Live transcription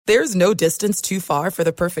There's no distance too far for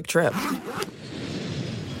the perfect trip.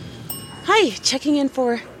 Hi, checking in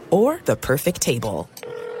for... Or the perfect table.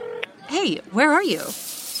 Hey, where are you?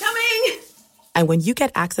 Coming! And when you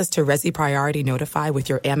get access to Resi Priority Notify with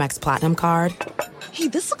your Amex Platinum card... Hey,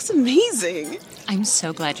 this looks amazing. I'm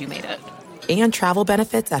so glad you made it. And travel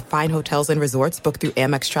benefits at fine hotels and resorts booked through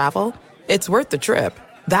Amex Travel, it's worth the trip.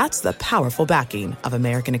 That's the powerful backing of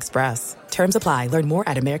American Express. Terms apply. Learn more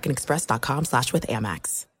at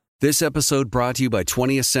americanexpress.com/withAmex. This episode brought to you by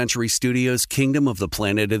 20th Century Studios' Kingdom of the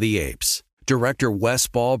Planet of the Apes. Director Wes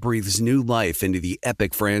Ball breathes new life into the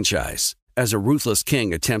epic franchise. As a ruthless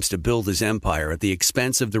king attempts to build his empire at the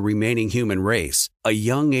expense of the remaining human race, a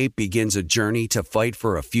young ape begins a journey to fight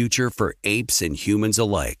for a future for apes and humans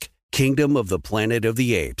alike. Kingdom of the Planet of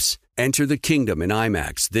the Apes. Enter the kingdom in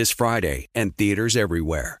IMAX this Friday and theaters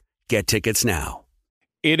everywhere. Get tickets now.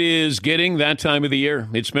 It is getting that time of the year.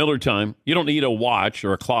 It's Miller time. You don't need a watch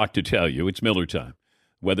or a clock to tell you. It's Miller time.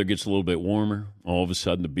 Weather gets a little bit warmer. All of a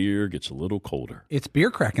sudden, the beer gets a little colder. It's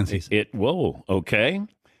beer cracking season. Whoa, okay.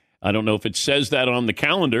 I don't know if it says that on the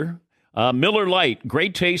calendar. Miller Lite,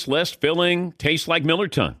 great taste, less filling, tastes like Miller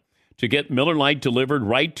time. To get Miller Lite delivered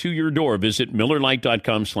right to your door, visit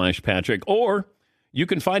MillerLite.com/Patrick, or you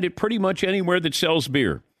can find it pretty much anywhere that sells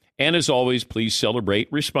beer. And as always, please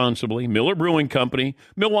celebrate responsibly. Miller Brewing Company,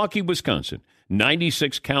 Milwaukee, Wisconsin.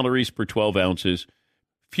 96 calories per 12 ounces.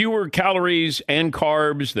 Fewer calories and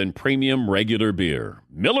carbs than premium regular beer.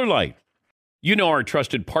 Miller Lite. You know our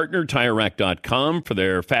trusted partner, TireRack.com, for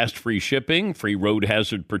their fast, free shipping, free road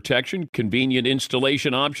hazard protection, convenient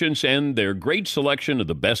installation options, and their great selection of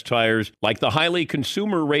the best tires, like the highly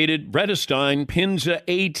consumer-rated Vredestein Pinza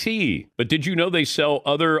AT. But did you know they sell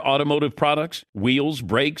other automotive products? Wheels,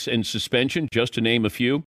 brakes, and suspension, just to name a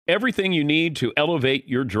few. Everything you need to elevate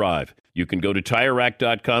your drive. You can go to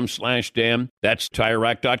TireRack.com/Dan. That's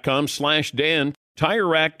TireRack.com/Dan.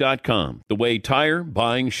 TireRack.com, the way tire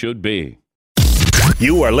buying should be.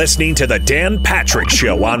 You are listening to the Dan Patrick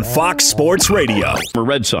Show on Fox Sports Radio.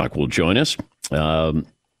 Red Sox will join us. We'll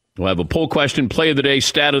have a poll question, play of the day,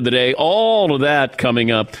 stat of the day, all of that coming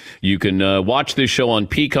up. You can watch this show on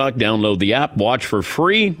Peacock, download the app, watch for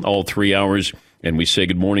free all 3 hours. And we say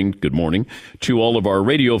good morning to all of our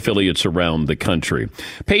radio affiliates around the country.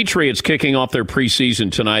 Patriots kicking off their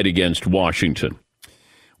preseason tonight against Washington.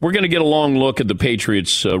 We're going to get a long look at the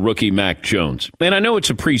Patriots' rookie Mac Jones. And I know it's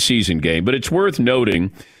a preseason game, but it's worth noting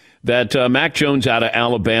that Mac Jones out of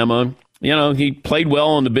Alabama, you know, he played well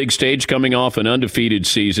on the big stage coming off an undefeated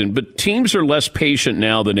season, but teams are less patient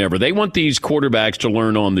now than ever. They want these quarterbacks to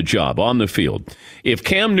learn on the job, on the field. If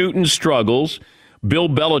Cam Newton struggles, Bill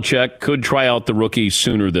Belichick could try out the rookie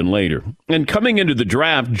sooner than later. And coming into the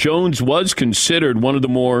draft, Jones was considered one of the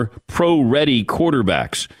more pro-ready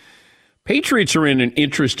quarterbacks. Patriots are in an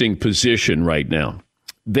interesting position right now.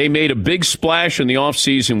 They made a big splash in the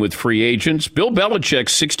offseason with free agents. Bill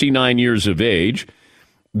Belichick's 69 years of age.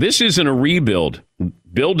 This isn't a rebuild.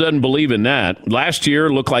 Bill doesn't believe in that. Last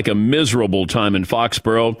year looked like a miserable time in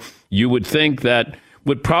Foxborough. You would think that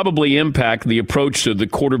would probably impact the approach to the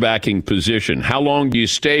quarterbacking position. How long do you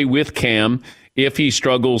stay with Cam if he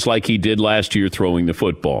struggles like he did last year throwing the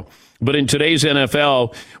football? But in today's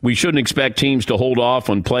NFL, we shouldn't expect teams to hold off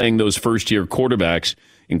on playing those first-year quarterbacks,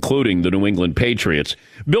 including the New England Patriots.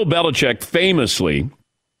 Bill Belichick famously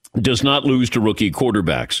does not lose to rookie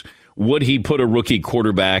quarterbacks. Would he put a rookie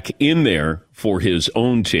quarterback in there for his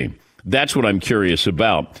own team? That's what I'm curious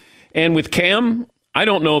about. And with Cam, I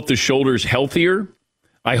don't know if the shoulder's healthier.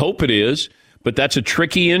 I hope it is, but that's a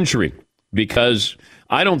tricky injury because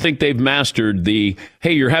I don't think they've mastered the,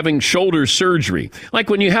 hey, you're having shoulder surgery. Like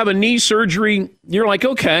when you have a knee surgery, you're like,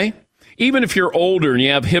 okay, even if you're older and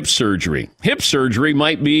you have hip surgery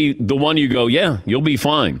might be the one you go, yeah, you'll be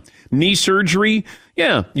fine. Knee surgery,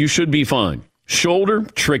 yeah, you should be fine. Shoulder,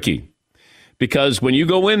 tricky. Because when you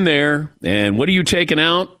go in there and what are you taking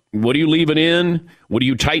out? What are you leaving in? What are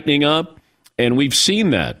you tightening up? And we've seen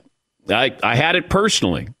that. I had it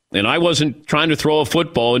personally. And I wasn't trying to throw a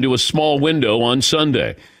football into a small window on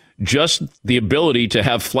Sunday. Just the ability to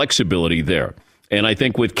have flexibility there. And I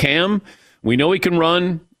think with Cam, we know he can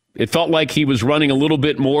run. It felt like he was running a little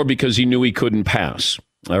bit more because he knew he couldn't pass.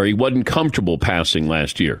 Or he wasn't comfortable passing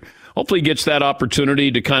last year. Hopefully he gets that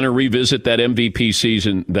opportunity to kind of revisit that MVP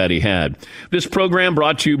season that he had. This program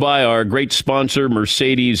brought to you by our great sponsor,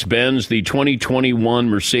 Mercedes-Benz, the 2021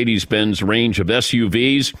 Mercedes-Benz range of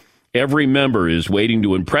SUVs. Every member is waiting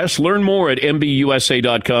to impress. Learn more at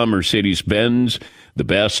MBUSA.com. Mercedes-Benz, the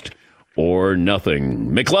best or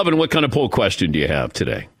nothing. McLovin, what kind of poll question do you have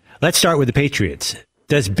today? Let's start with the Patriots.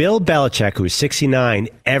 Does Bill Belichick, who's 69,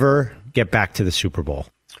 ever get back to the Super Bowl?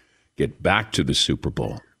 get back to the Super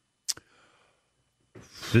Bowl?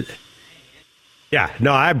 Yeah,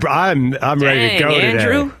 no, I'm ready to go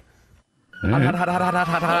Andrew. today.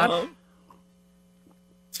 Hot.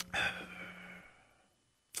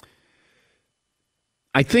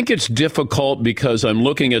 I think it's difficult because I'm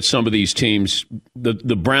looking at some of these teams. The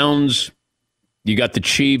Browns, you got the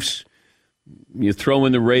Chiefs, you throw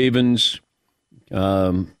in the Ravens.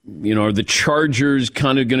 Are the Chargers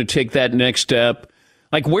kind of going to take that next step?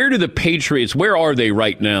 Like, where do the Patriots, where are they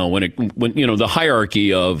right now when the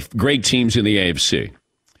hierarchy of great teams in the AFC?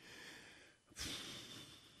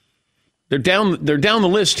 They're down the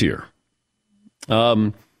list here.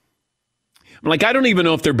 I don't even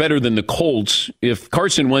know if they're better than the Colts. If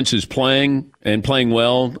Carson Wentz is playing and playing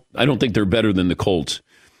well, I don't think they're better than the Colts.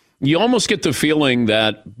 You almost get the feeling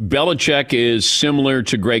that Belichick is similar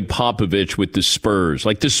to Greg Popovich with the Spurs.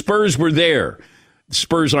 Like, the Spurs were there. The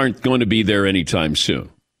Spurs aren't going to be there anytime soon.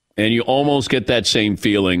 And you almost get that same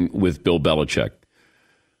feeling with Bill Belichick.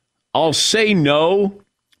 I'll say no,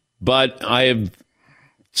 but I have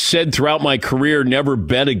said throughout my career, never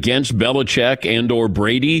bet against Belichick and or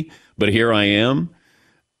Brady, but here I am.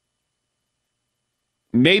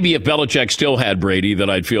 Maybe if Belichick still had Brady, that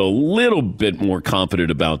I'd feel a little bit more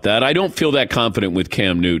confident about that. I don't feel that confident with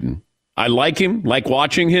Cam Newton. I like him, like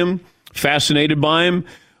watching him, fascinated by him,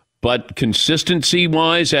 but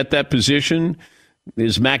consistency-wise at that position,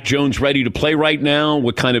 is Mac Jones ready to play right now?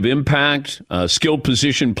 What kind of impact? Skilled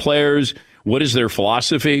position players, what is their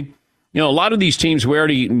philosophy? A lot of these teams we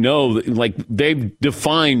already know, like, they've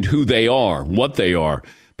defined who they are, what they are.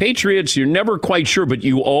 Patriots, you're never quite sure, but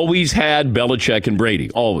you always had Belichick and Brady,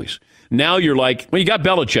 always. Now you're like, well, you got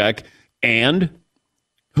Belichick, and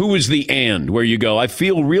who is the and? Where you go, I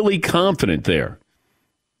feel really confident there.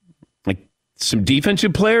 Like, some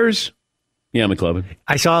defensive players? Yeah, McLovin.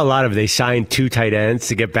 I saw a lot of, they signed 2 tight ends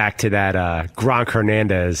to get back to that Gronk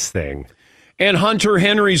Hernandez thing. And Hunter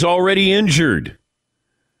Henry's already injured.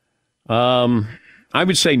 I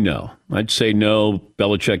would say no. I'd say no.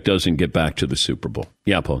 Belichick doesn't get back to the Super Bowl.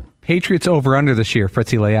 Yeah, Paul. Patriots over-under this year,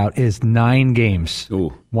 Fritzy layout, is 9 games.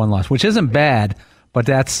 Ooh. 1 loss, which isn't bad, but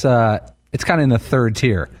that's it's kind of in the third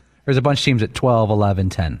tier. There's a bunch of teams at 12, 11,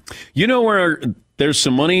 10. You know where there's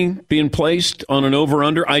some money being placed on an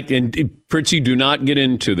over-under? And Fritzy, do not get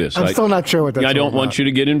into this. I'm still not sure what that's I don't want you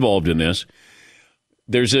to get involved in this.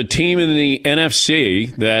 There's a team in the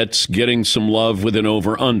NFC that's getting some love with an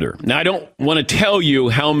over-under. Now, I don't want to tell you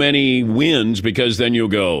how many wins, because then you'll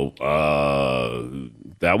go,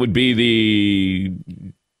 that would be the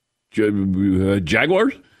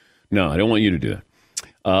Jaguars? No, I don't want you to do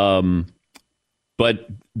that. But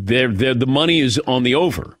the money is on the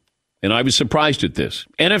over, and I was surprised at this.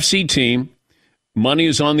 NFC team, money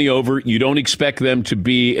is on the over. You don't expect them to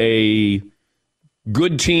be a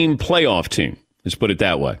good team, playoff team. Let's put it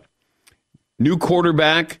that way. New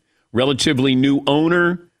quarterback, relatively new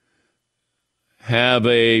owner, have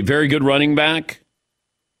a very good running back,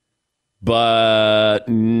 but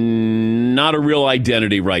not a real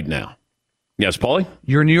identity right now. Yes, Paulie?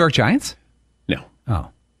 You're New York Giants? No. Oh.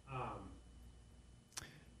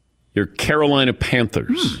 You're Carolina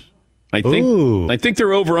Panthers. I think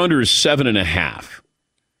their over-under is 7.5.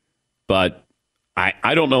 But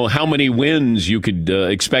I don't know how many wins you could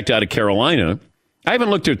expect out of Carolina. I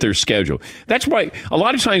haven't looked at their schedule. That's why a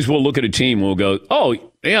lot of times we'll look at a team and we'll go, oh,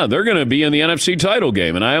 yeah, they're going to be in the NFC title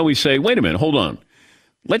game. And I always say, wait a minute, hold on.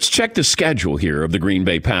 Let's check the schedule here of the Green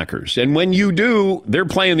Bay Packers. And when you do, they're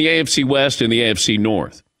playing the AFC West and the AFC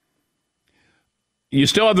North. You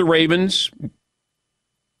still have the Ravens,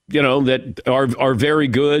 that are very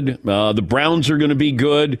good. The Browns are going to be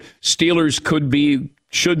good. Steelers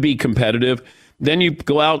should be competitive. Then you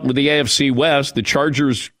go out with the AFC West. The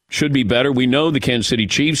Chargers should be better. We know the Kansas City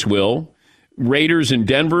Chiefs will. Raiders in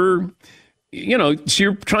Denver. So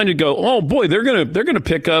you're trying to go, oh boy, they're gonna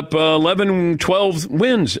pick up 11, 12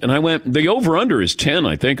 wins. And I went, the over-under is 10,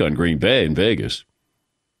 I think, on Green Bay in Vegas.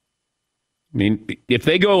 I mean, if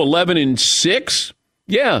they go 11-6,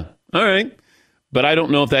 yeah, all right. But I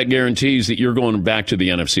don't know if that guarantees that you're going back to the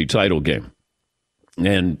NFC title game.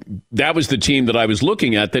 And that was the team that I was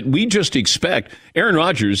looking at, that we just expect Aaron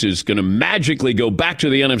Rodgers is going to magically go back to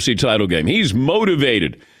the NFC title game. He's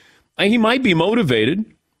motivated. He might be motivated,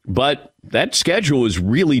 but that schedule is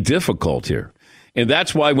really difficult here. And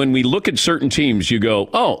that's why when we look at certain teams, you go,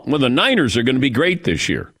 oh, well, the Niners are going to be great this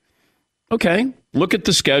year. Okay, look at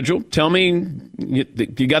the schedule. Tell me,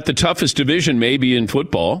 you got the toughest division maybe in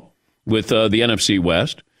football with the NFC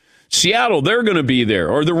West. Seattle, they're going to be there.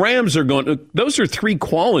 Or the Rams are going to. Those are 3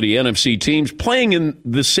 quality NFC teams playing in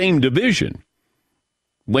the same division.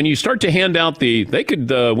 when you start to hand out they could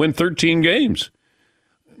win 13 games.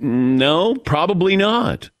 No, probably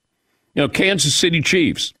not. Kansas City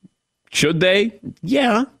Chiefs, should they?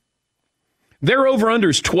 Yeah. Their over-under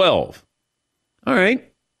is 12. All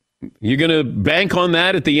right. You're going to bank on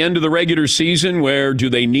that at the end of the regular season where do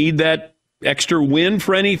they need that extra win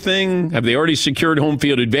for anything? Have they already secured home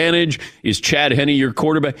field advantage? Is Chad Henne your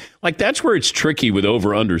quarterback? That's where it's tricky with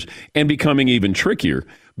over-unders and becoming even trickier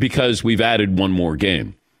because we've added one more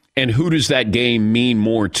game. And who does that game mean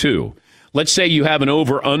more to? Let's say you have an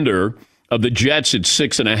over-under of the Jets at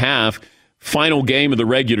 6.5, final game of the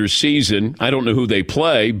regular season. I don't know who they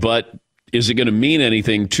play, but is it going to mean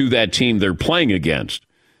anything to that team they're playing against?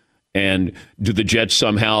 And do the Jets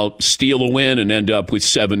somehow steal a win and end up with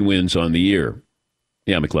 7 wins on the year?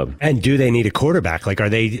 Yeah, McLevin. And do they need a quarterback? Are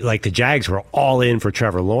they like the Jags were all in for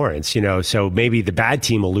Trevor Lawrence, so maybe the bad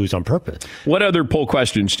team will lose on purpose. What other poll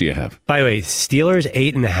questions do you have? By the way, Steelers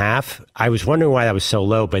 8.5. I was wondering why that was so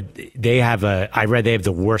low, but I read they have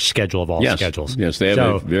the worst schedule of all schedules. Yes, they have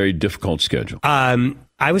a very difficult schedule.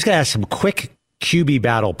 I was going to ask some quick QB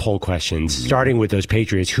battle poll questions, starting with those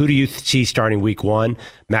Patriots. Who do you see starting week 1,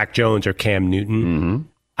 Mac Jones or Cam Newton? Mm-hmm.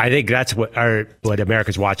 I think that's what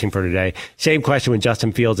America's watching for today. Same question with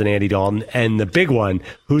Justin Fields and Andy Dalton. And the big one,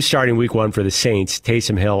 who's starting week 1 for the Saints,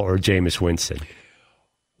 Taysom Hill or Jameis Winston?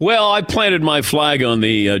 Well, I planted my flag on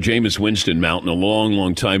the Jameis Winston mountain a long,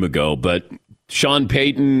 long time ago, but Sean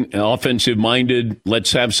Payton, offensive-minded,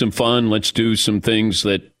 let's have some fun, let's do some things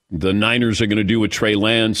that the Niners are going to do with Trey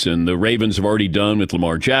Lance and the Ravens have already done with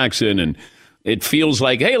Lamar Jackson. And it feels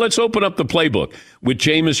like, hey, let's open up the playbook. With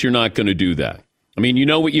Jameis, you're not going to do that. I mean, you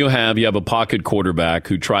know what you have. You have a pocket quarterback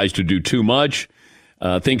who tries to do too much,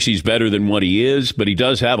 thinks he's better than what he is, but he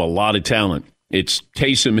does have a lot of talent. It's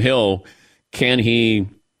Taysom Hill. Can he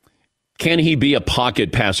be a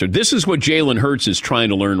pocket passer? This is what Jalen Hurts is trying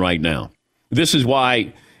to learn right now. This is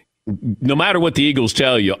why no matter what the Eagles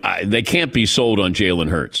tell you, they can't be sold on Jalen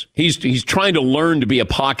Hurts. He's trying to learn to be a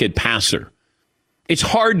pocket passer. It's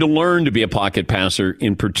hard to learn to be a pocket passer,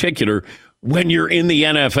 in particular, when you're in the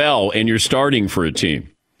NFL and you're starting for a team.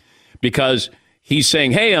 Because he's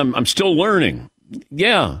saying, hey, I'm still learning.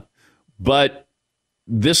 Yeah, but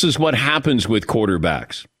this is what happens with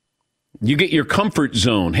quarterbacks. You get your comfort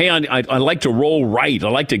zone. Hey, I like to roll right. I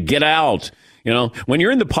like to get out. When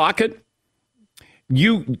you're in the pocket,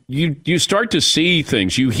 you start to see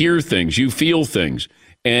things, you hear things, you feel things.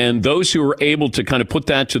 And those who are able to kind of put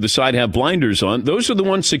that to the side, have blinders on, those are the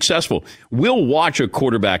ones successful. We'll watch a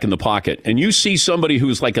quarterback in the pocket, and you see somebody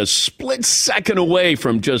who's like a split second away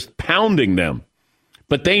from just pounding them.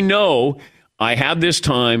 But they know, I have this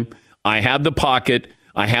time, I have the pocket,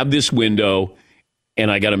 I have this window,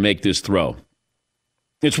 and I got to make this throw.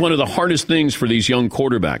 It's one of the hardest things for these young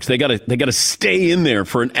quarterbacks. They got to stay in there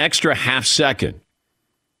for an extra half second.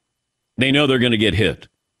 They know they're going to get hit,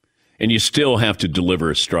 and you still have to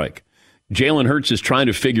deliver a strike. Jalen Hurts is trying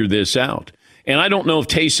to figure this out. And I don't know if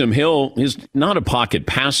Taysom Hill is not a pocket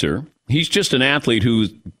passer. He's just an athlete who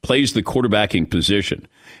plays the quarterbacking position.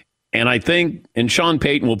 And I think, and Sean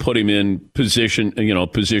Payton will put him in position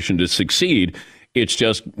to succeed. It's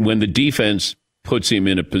just when the defense puts him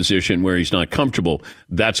in a position where he's not comfortable,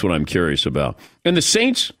 that's what I'm curious about. And the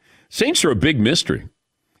Saints are a big mystery.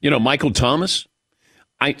 Michael Thomas,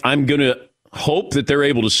 I'm going to hope that they're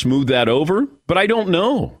able to smooth that over, but I don't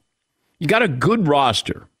know. You got a good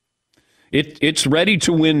roster. It's ready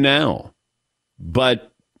to win now.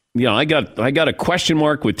 But, I got a question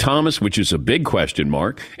mark with Thomas, which is a big question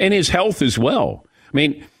mark, and his health as well. I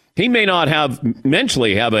mean, he may not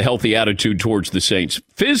mentally have a healthy attitude towards the Saints.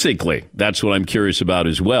 Physically, that's what I'm curious about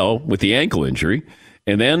as well with the ankle injury.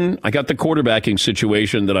 And then I got the quarterbacking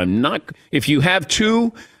situation that I'm not. If you have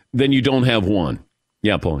two, then you don't have one.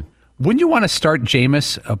 Yeah, Paulie. Wouldn't you want to start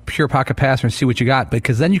Jameis, a pure pocket passer, and see what you got?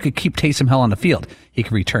 Because then you could keep Taysom Hill on the field. He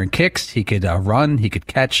could return kicks, he could run, he could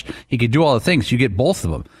catch, he could do all the things. You get both of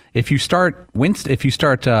them. If you start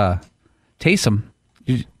Taysom,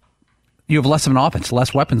 you have less of an offense,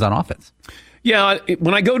 less weapons on offense. Yeah,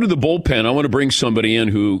 when I go to the bullpen, I want to bring somebody in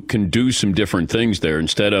who can do some different things there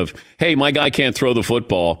instead of, hey, my guy can't throw the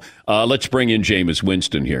football. Let's bring in Jameis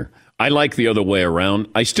Winston here. I like the other way around.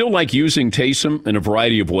 I still like using Taysom in a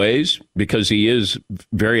variety of ways because he is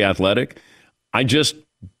very athletic. I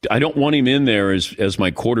don't want him in there as my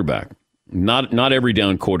quarterback. Not every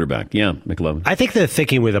down quarterback. Yeah, McLevin. I think the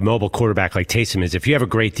thinking with a mobile quarterback like Taysom is if you have a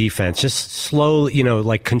great defense, just slow,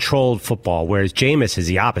 like controlled football, whereas Jameis is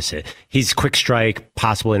the opposite. He's quick strike,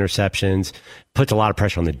 possible interceptions, puts a lot of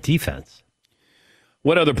pressure on the defense.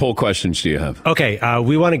 What other poll questions do you have? Okay,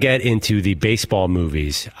 we want to get into the baseball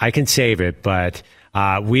movies. I can save it, but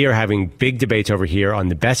We are having big debates over here on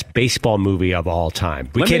the best baseball movie of all time.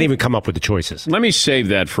 We can't even come up with the choices. Let me save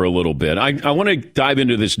that for a little bit. I want to dive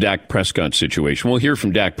into this Dak Prescott situation. We'll hear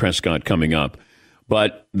from Dak Prescott coming up.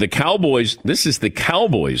 But the Cowboys, this is the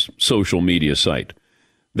Cowboys' social media site.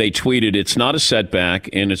 They tweeted, it's not a setback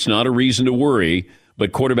and it's not a reason to worry,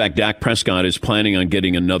 but quarterback Dak Prescott is planning on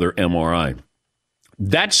getting another MRI.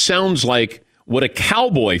 That sounds like what a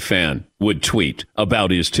Cowboy fan would tweet about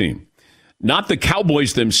his team, not the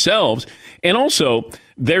Cowboys themselves. And also,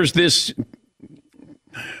 there's this,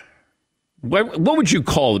 what would you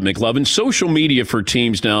call it, McLovin? Social media for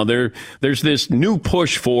teams now. There's this new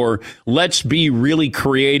push for let's be really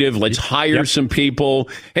creative. Let's hire some people.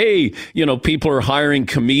 Hey, people are hiring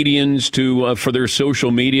comedians for their social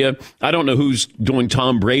media. I don't know who's doing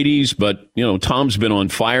Tom Brady's, but Tom's been on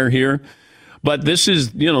fire here. But this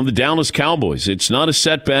is the Dallas Cowboys. It's not a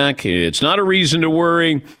setback. It's not a reason to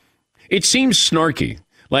worry. It seems snarky.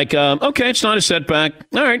 Like, okay, it's not a setback.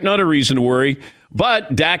 All right, not a reason to worry.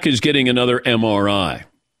 But Dak is getting another MRI.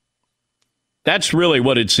 That's really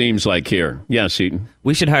what it seems like here. Yes, Eaton.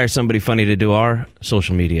 We should hire somebody funny to do our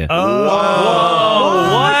social media. Oh,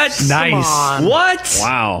 whoa. What? Nice. What?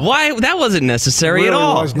 Wow. Why? That wasn't necessary really at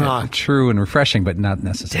all. Was not true and refreshing, but not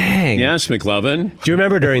necessary. Dang. Yes, McLovin. Do you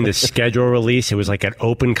remember during the schedule release, it was like an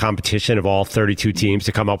open competition of all 32 teams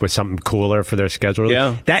to come up with something cooler for their schedule?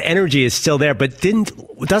 Yeah. That energy is still there, but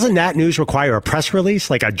doesn't that news require a press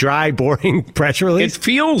release, like a dry, boring press release? It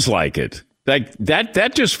feels like it. Like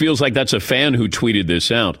that just feels like that's a fan who tweeted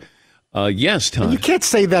this out. Yes, Tom. You can't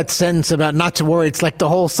say that sentence about not to worry. It's like the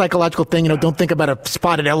whole psychological thing. Don't think about a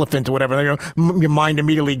spotted elephant or whatever. Your mind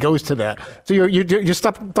immediately goes to that. So you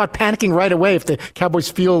start panicking right away if the Cowboys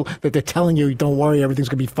feel that they're telling you, don't worry, everything's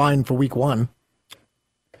going to be fine for week 1.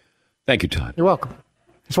 Thank you, Todd. You're welcome.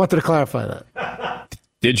 Just wanted to clarify that.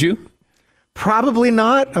 Did you? Probably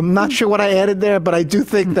not. I'm not sure what I added there, but I do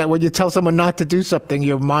think that when you tell someone not to do something,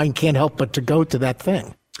 your mind can't help but to go to that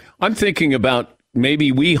thing. I'm thinking about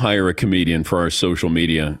maybe we hire a comedian for our social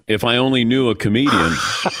media. If I only knew a comedian.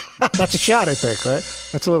 That's a shot, I think, right?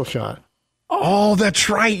 That's a little shot. Oh, that's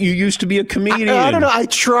right. You used to be a comedian. I don't know. I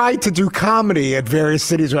tried to do comedy at various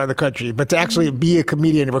cities around the country, but to actually be a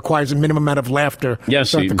comedian, it requires a minimum amount of laughter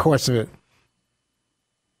throughout the course of it.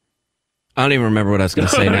 I don't even remember what I was going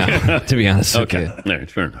to say now, to be honest. Okay. All right,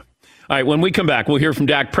 fair enough. All right, when we come back, we'll hear from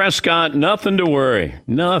Dak Prescott. Nothing to worry.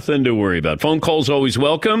 Nothing to worry about. Phone calls always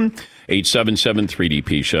welcome.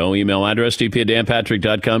 877-3DP-SHOW. Email address,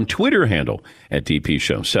 dp@danpatrick.com. Twitter handle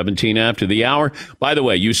 @DP-SHOW. 17 after the hour. By the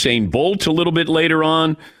way, Usain Bolt a little bit later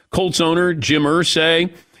on. Colts owner Jim Irsay.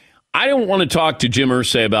 I don't want to talk to Jim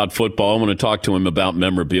Irsay about football. I want to talk to him about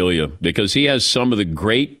memorabilia because he has some of the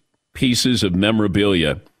great pieces of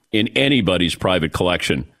memorabilia in anybody's private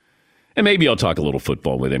collection. And maybe I'll talk a little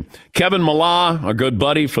football with him. Kevin Millar, our good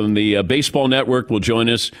buddy from the Baseball Network, will join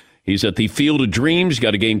us. He's at the Field of Dreams.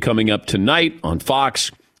 Got a game coming up tonight on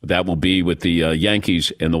Fox. That will be with the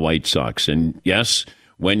Yankees and the White Sox. And yes,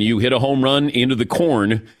 when you hit a home run into the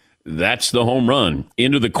corn, that's the home run.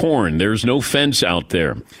 Into the corn. There's no fence out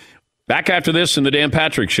there. Back after this in the Dan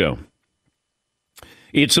Patrick Show.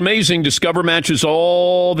 It's amazing. Discover matches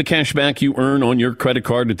all the cash back you earn on your credit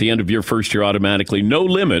card at the end of your first year automatically. No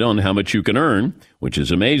limit on how much you can earn, which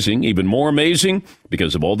is amazing. Even more amazing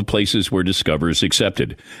because of all the places where Discover is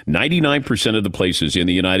accepted. 99% of the places in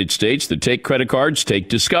the United States that take credit cards take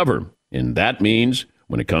Discover. And that means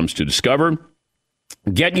when it comes to Discover,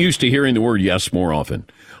 get used to hearing the word yes more often.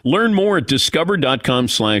 Learn more at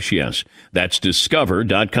discover.com/yes. That's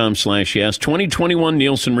discover.com/yes. 2021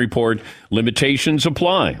 Nielsen Report. Limitations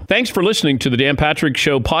apply. Thanks for listening to the Dan Patrick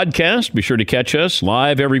Show podcast. Be sure to catch us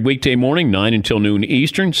live every weekday morning, 9 until noon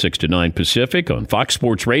Eastern, 6 to 9 Pacific on Fox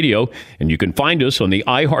Sports Radio. And you can find us on the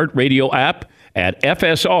iHeartRadio app at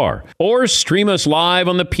FSR or stream us live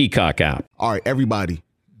on the Peacock app. All right, everybody,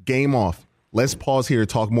 game off. Let's pause here to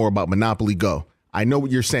talk more about Monopoly Go. I know what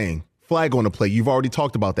you're saying. Flag on the play. You've already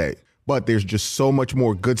talked about that. But there's just so much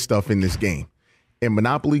more good stuff in this game. In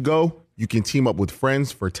Monopoly Go, you can team up with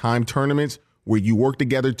friends for time tournaments where you work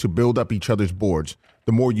together to build up each other's boards.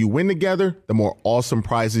 The more you win together, the more awesome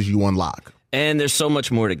prizes you unlock. And there's so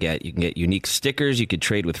much more to get. You can get unique stickers. You could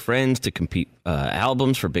trade with friends to compete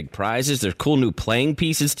albums for big prizes. There's cool new playing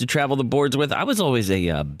pieces to travel the boards with. I was always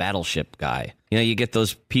a battleship guy. You get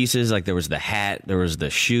those pieces, like there was the hat, there was the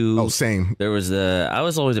shoe. Oh, same. I was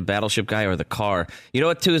always a Battleship guy, or the car. You know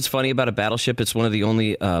what, too, is funny about a Battleship? It's one of the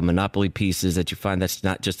only Monopoly pieces that you find that's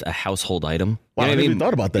not just a household item. Wow, I never even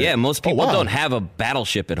thought about that. Yeah, most people don't have a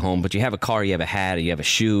Battleship at home, but you have a car, you have a hat, you have a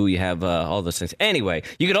shoe, you have all those things. Anyway,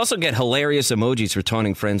 you could also get hilarious emojis for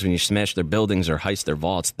taunting friends when you smash their buildings or heist their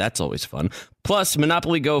vaults. That's always fun. Plus,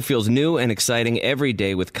 Monopoly Go feels new and exciting every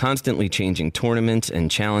day with constantly changing tournaments and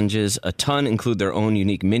challenges. A ton include their own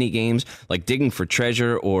unique mini games, like digging for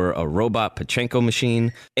treasure or a robot Pachinko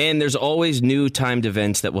machine. And there's always new timed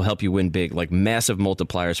events that will help you win big, like massive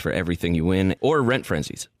multipliers for everything you win, or rent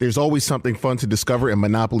frenzies. There's always something fun to discover in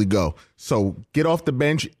Monopoly Go. So get off the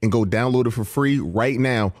bench and go download it for free right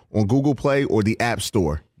now on Google Play or the App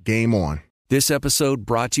Store. Game on. This episode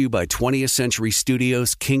brought to you by 20th Century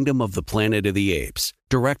Studios' Kingdom of the Planet of the Apes.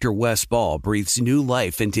 Director Wes Ball breathes new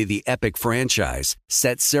life into the epic franchise,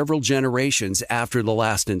 set several generations after the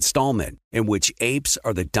last installment, in which apes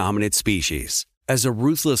are the dominant species. As a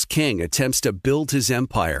ruthless king attempts to build his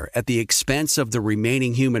empire at the expense of the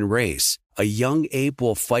remaining human race, a young ape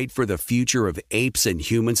will fight for the future of apes and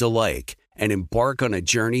humans alike and embark on a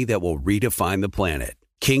journey that will redefine the planet.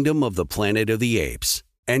 Kingdom of the Planet of the Apes.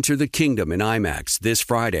 Enter the kingdom in IMAX this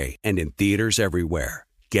Friday and in theaters everywhere.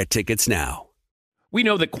 Get tickets now. We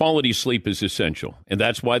know that quality sleep is essential, and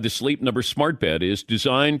that's why the Sleep Number Smart Bed is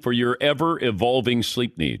designed for your ever-evolving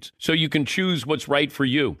sleep needs, so you can choose what's right for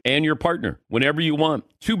you and your partner whenever you want.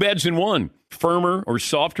 2 beds in one. Firmer or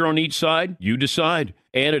softer on each side, you decide.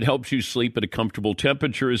 And it helps you sleep at a comfortable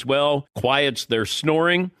temperature as well, quiets their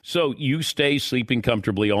snoring, so you stay sleeping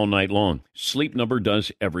comfortably all night long. Sleep Number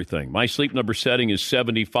does everything. My Sleep Number setting is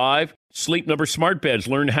 75. Sleep Number Smart Beds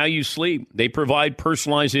learn how you sleep. They provide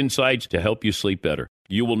personalized insights to help you sleep better.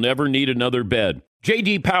 You will never need another bed.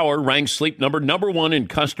 J.D. Power ranks Sleep Number #1 in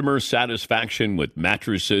customer satisfaction with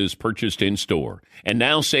mattresses purchased in-store. And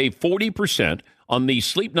now save 40% on the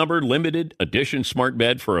Sleep Number Limited Edition Smart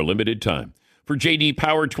Bed for a limited time. For J.D.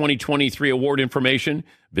 Power 2023 award information,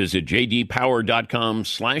 visit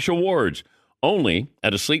jdpower.com/awards. Only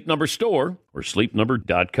at a Sleep Number store or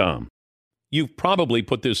sleepnumber.com. You've probably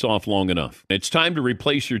put this off long enough. It's time to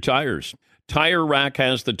replace your tires. Tire Rack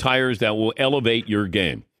has the tires that will elevate your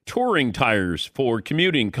game. Touring tires for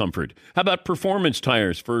commuting comfort. How about performance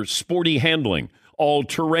tires for sporty handling?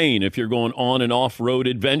 All-terrain if you're going on and off-road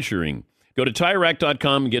adventuring. Go to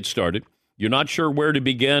TireRack.com and get started. You're not sure where to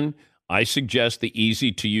begin? I suggest the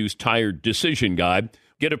easy-to-use tire decision guide.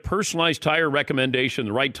 Get a personalized tire recommendation,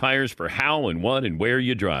 the right tires for how and what and where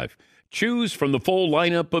you drive. Choose from the full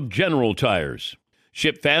lineup of General Tires.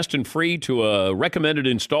 Ship fast and free to a recommended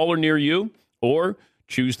installer near you, or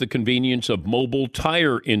choose the convenience of mobile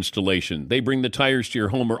tire installation. They bring the tires to your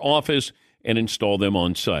home or office and install them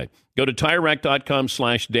on site. Go to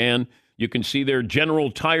TireRack.com/Dan. You can see their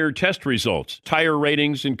General Tire test results, tire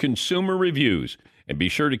ratings, and consumer reviews. And be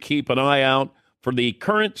sure to keep an eye out for the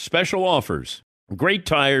current special offers. Great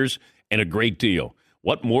tires and a great deal.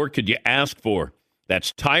 What more could you ask for?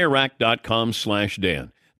 That's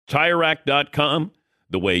TireRack.com/Dan. TireRack.com,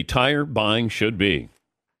 the way tire buying should be.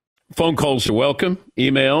 Phone calls are welcome.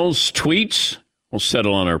 Emails, tweets. We'll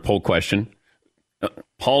settle on our poll question.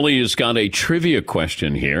 Paulie has got a trivia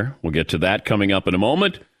question here. We'll get to that coming up in a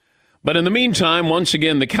moment. But in the meantime, once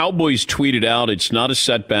again, the Cowboys tweeted out it's not a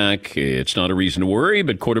setback, it's not a reason to worry,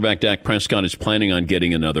 but quarterback Dak Prescott is planning on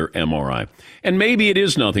getting another MRI. And maybe it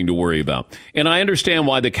is nothing to worry about. And I understand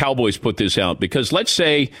why the Cowboys put this out, because let's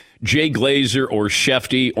say Jay Glazer or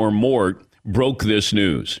Shefty or Mort broke this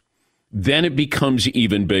news. Then it becomes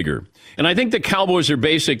even bigger. And I think the Cowboys are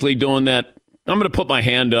basically doing that. I'm going to put my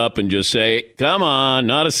hand up and just say, come on,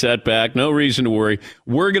 not a setback, no reason to worry.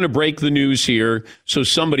 We're going to break the news here so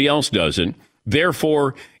somebody else doesn't.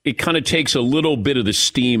 Therefore, it kind of takes a little bit of the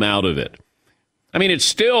steam out of it. I mean, it's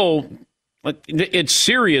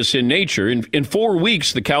serious in nature. In 4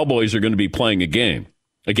 weeks, the Cowboys are going to be playing a game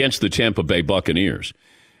against the Tampa Bay Buccaneers.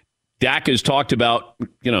 Dak has talked about,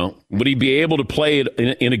 would he be able to play it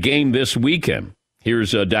in a game this weekend?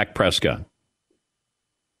 Here's Dak Prescott.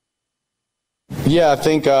 Yeah, I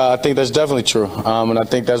think that's definitely true, and I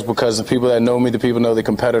think that's because the people that know me, the people know the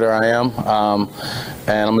competitor I am, and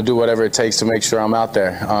I'm gonna do whatever it takes to make sure I'm out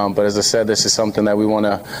there. But as I said, this is something that we want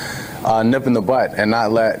to nip in the butt and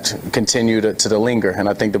not let continue to linger. And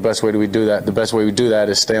I think the best way we do that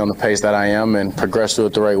is stay on the pace that I am and progress through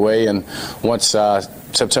it the right way. And once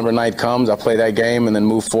September 9th comes, I'll play that game and then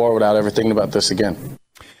move forward without ever thinking about this again.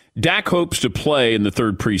 Dak hopes to play in the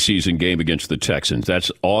third preseason game against the Texans.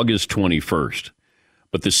 That's August 21st.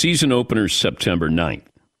 But the season opener is September 9th.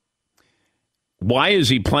 Why is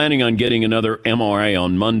he planning on getting another MRI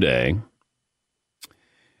on Monday?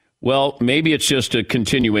 Well, maybe it's just a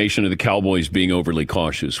continuation of the Cowboys being overly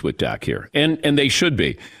cautious with Dak here. And they should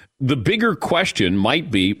be. The bigger question might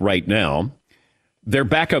be right now, their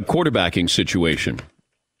backup quarterbacking situation.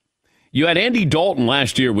 You had Andy Dalton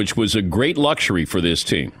last year, which was a great luxury for this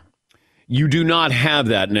team. You do not have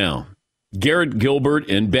that now. Garrett Gilbert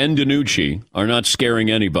and Ben DiNucci are not scaring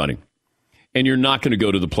anybody. And you're not going to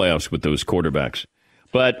go to the playoffs with those quarterbacks.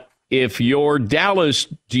 But if you're Dallas,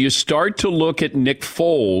 do you start to look at Nick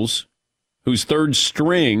Foles, who's third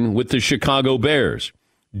string with the Chicago Bears?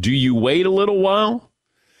 Do you wait a little while?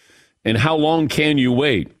 And how long can you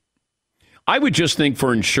wait? I would just think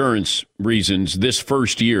for insurance reasons, this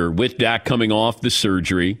first year with Dak coming off the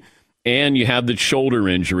surgery and you have the shoulder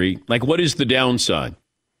injury, like what is the downside?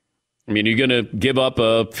 I mean, you're going to give up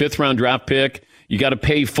a 5th-round draft pick. You got to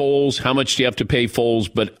pay Foles. How much do you have to pay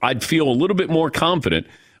Foles? But I'd feel a little bit more confident.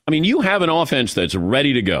 I mean, you have an offense that's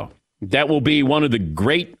ready to go. That will be one of the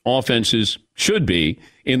great offenses, should be,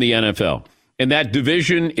 in the NFL. And that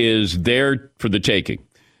division is there for the taking.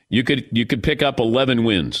 You could pick up 11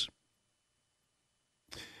 wins.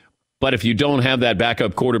 But if you don't have that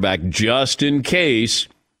backup quarterback just in case,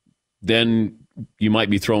 then you might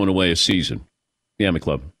be throwing away a season. Yeah,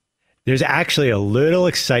 McClub. There's actually a little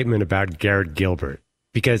excitement about Garrett Gilbert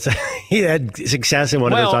because he had success in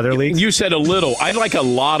one of those other leagues. You said a little. I'd like a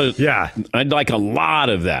lot of I'd like a lot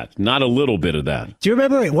of that, not a little bit of that. Do you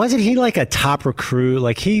remember, wasn't he like a top recruit?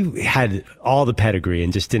 Like he had all the pedigree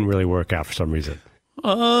and just didn't really work out for some reason.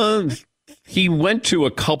 He went to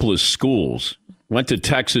a couple of schools. Went to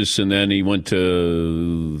Texas, and then he went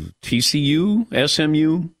to TCU,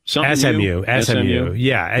 SMU, something. SMU.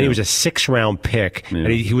 Yeah, and he was a 6th-round pick,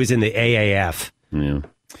 and he was in the AAF. Yeah.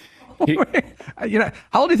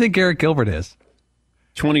 How old do you think Garrett Gilbert is?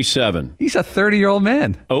 27. He's a 30-year-old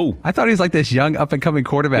man. Oh. I thought he was like this young, up-and-coming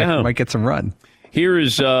quarterback who might get some run. Here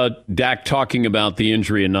is Dak talking about the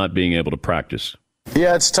injury and not being able to practice.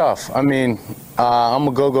 Yeah, it's tough. I mean, I'm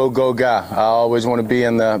a go guy. I always want to be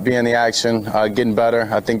in the action, getting better.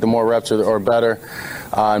 I think the more reps are better,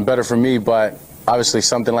 and better for me. But obviously,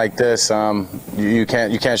 something like this, you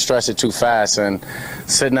can't stress it too fast. And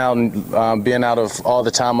sitting out and being out of all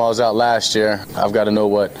the time I was out last year, I've got to know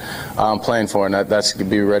what I'm playing for, and that's to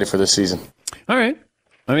be ready for this season. All right.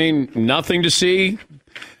 I mean, nothing to see.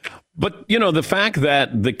 But, the fact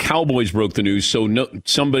that the Cowboys broke the news, so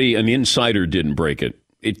an insider didn't break it,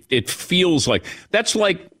 it feels like that's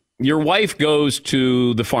like your wife goes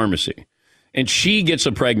to the pharmacy and she gets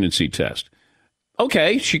a pregnancy test.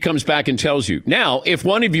 Okay, she comes back and tells you. Now, if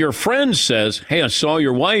one of your friends says, hey, I saw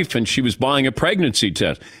your wife and she was buying a pregnancy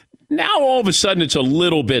test, now all of a sudden it's a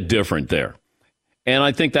little bit different there. And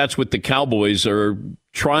I think that's what the Cowboys are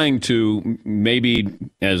trying to maybe,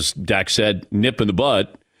 as Dak said, nip in the bud.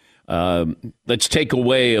 Let's take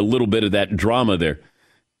away a little bit of that drama there.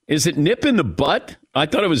 Is it nip in the butt? I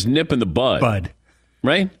thought it was nip in the bud. Bud.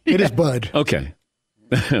 Right? It is bud. Okay.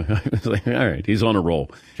 I was like, all right, he's on a roll.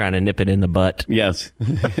 Trying to nip it in the butt. Yes.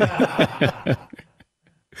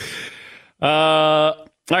 All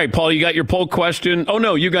right, Paul, you got your poll question? Oh,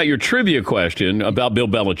 no, you got your trivia question about Bill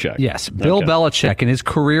Belichick. Yes, Bill Belichick in his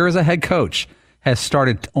career as a head coach has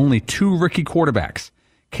started only 2 rookie quarterbacks.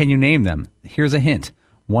 Can you name them? Here's a hint.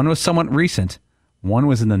 One was somewhat recent. One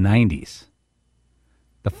was in the 90s.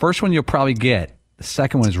 The first one you'll probably get. The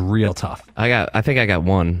second one is real tough. I think I got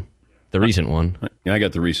one. The recent one. I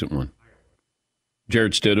got the recent one.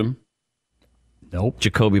 Jared Stidham. Nope.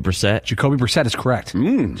 Jacoby Brissett. Jacoby Brissett is correct.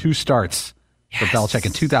 2 starts for Belichick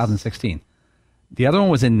in 2016. The other one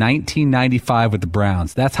was in 1995 with the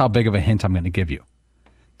Browns. That's how big of a hint I'm going to give you.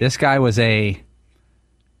 This guy was a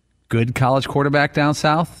good college quarterback down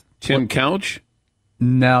south. Tim Couch?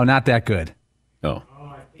 No, not that good. Oh.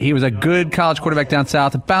 He was a good college quarterback down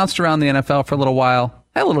south. Bounced around the NFL for a little while.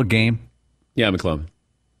 Had a little game. Yeah, McClellan.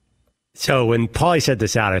 So when Paulie said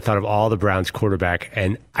this out, I thought of all the Browns quarterback,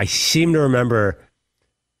 and I seem to remember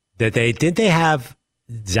that didn't they have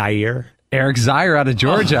Zaire? Eric Zaire out of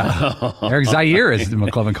Georgia. Eric Zaire, as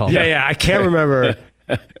McClellan called him. Yeah, I can't remember.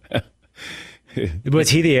 Was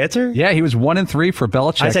he the answer? Yeah, he was 1-3 for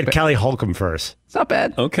Belichick. I said Kelly Holcomb first. It's not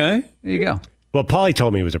bad. Okay. There you go. Well, Paulie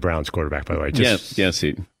told me he was a Browns quarterback, by the way. Yes,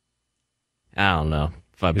 he. I don't know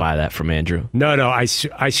if I buy that from Andrew. No, I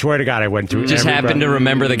swear to God, I went through. Just happened to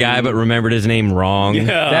remember the guy, but remembered his name wrong. Yeah.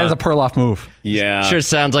 That is a Perloff move. Yeah. Sure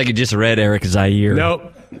sounds like you just read Eric Zaire.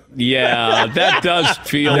 Nope. Yeah, that does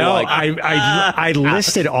feel like... I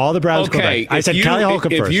listed all the Browns quarterbacks. I said Kelly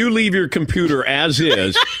Holcomb first. If you leave your computer as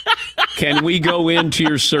is, can we go into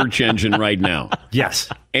your search engine right now? Yes.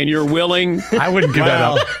 And you're willing? I wouldn't give that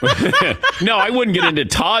up. No, I wouldn't get into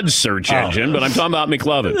Todd's search engine, but I'm talking about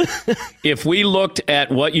McLovin. If we looked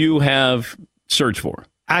at what you have searched for.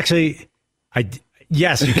 Actually,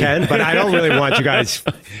 yes, you can, but I don't really want you guys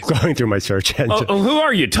going through my search engine. Who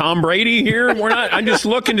are you, Tom Brady here? We're not. I'm just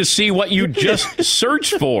looking to see what you just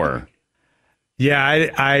searched for.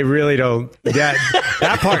 Yeah, I really don't.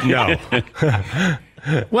 That part, no.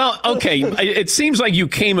 Well, okay. It seems like you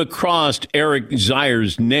came across Eric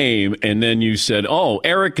Zaire's name, and then you said, "Oh,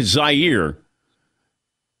 Eric Zaire."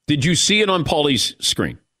 Did you see it on Paulie's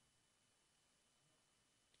screen?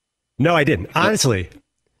 No, I didn't. Honestly.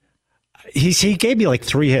 He gave me like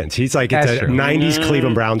 3 hints. He's like, it's a 90s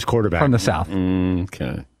Cleveland Browns quarterback. From the South.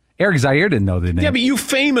 Okay. Eric Zaire didn't know the name. Yeah, but you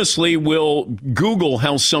famously will Google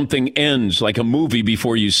how something ends, like a movie,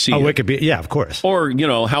 before you see it. Wikipedia, yeah, of course. Or,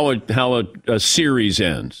 how a series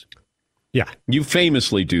ends. Yeah. You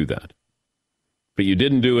famously do that. But you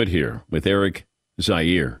didn't do it here with Eric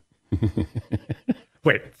Zaire.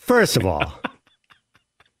 Wait, first of all.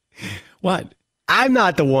 What? I'm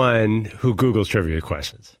not the one who Googles trivia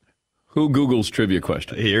questions. Who Googles trivia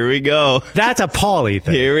questions? Here we go. That's a Paulie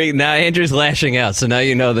thing. Now Andrew's lashing out, so now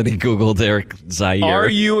you know that he Googled Eric Zaire. Are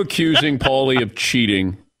you accusing Paulie of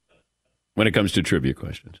cheating when it comes to trivia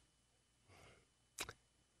questions?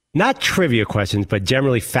 Not trivia questions, but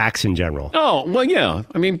generally facts in general. Oh, well, yeah.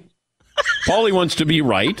 I mean, Paulie wants to be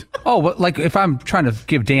right. Oh, but like if I'm trying to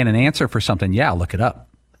give Dan an answer for something, I'll look it up.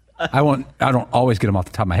 I don't always get them off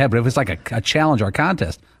the top of my head, but if it's like a challenge or a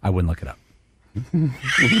contest, I wouldn't look it up.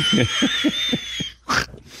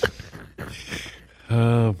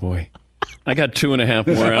 Oh boy, I got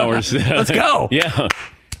 2.5 more hours. Let's go. Yeah.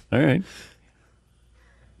 All right.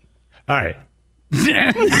 I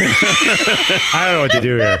don't know what to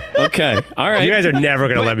do here. Okay. All right. You guys are never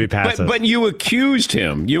going to let me pass it. But you accused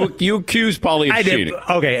him. You accused Paulie of cheating.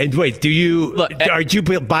 Okay. And wait, do you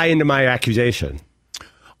buy into my accusation?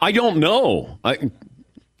 I don't know.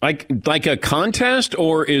 Like a contest,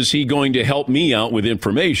 or is he going to help me out with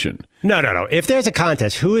information? No. If there's a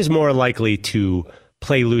contest, who is more likely to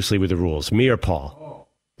play loosely with the rules, me or Paul?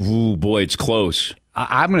 Ooh, boy, it's close.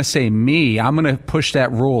 I'm going to say me. I'm going to push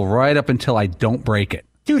that rule right up until I don't break it.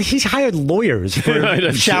 Dude, he's hired lawyers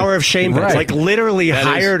for shower of shame. Right. Like literally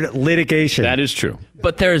hired litigation. That is true.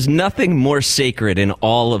 But there is nothing more sacred in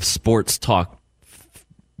all of sports talk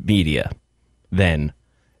media than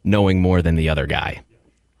knowing more than the other guy.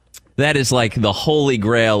 That is like the holy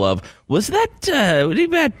grail of, was that,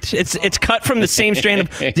 it's cut from the same strand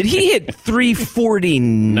of, did he hit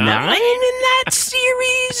 349 in that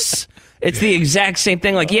series? It's the exact same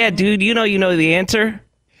thing. Like, yeah, dude, you know the answer.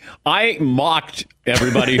 I mocked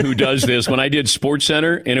everybody who does this when I did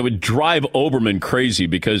SportsCenter, and it would drive Oberman crazy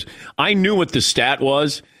because I knew what the stat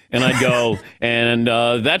was, and I'd go, and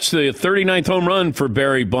that's the 39th home run for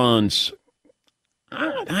Barry Bonds.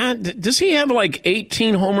 Does he have like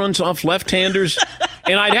 18 home runs off left-handers?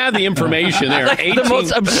 And I'd have the information there. Like 18, the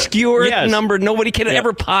most obscure number nobody can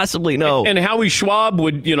ever possibly know. And Howie Schwab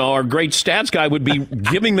would, our great stats guy, would be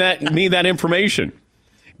giving me that information.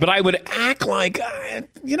 But I would act like, I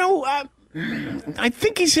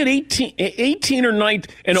think he said 18 or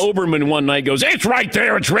 19. And Oberman one night goes, "It's right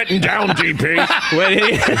there. It's written down,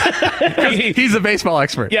 DP." He's a baseball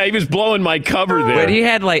expert. Yeah, he was blowing my cover there. But he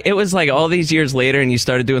had it was like all these years later, and you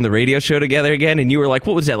started doing the radio show together again, and you were like,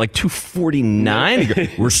 what was that, like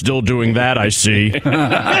 249? We're still doing that, I see.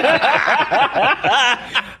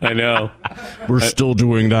 I know. We're still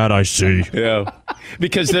doing that, I see. Yeah.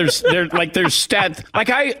 Because there's stats. Like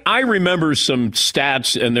I remember some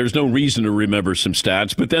stats, and there's no reason to remember some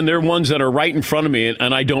stats, but then there are ones that are right in front of me,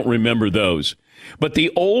 and I don't remember those. But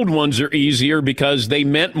the old ones are easier because they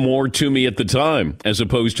meant more to me at the time, as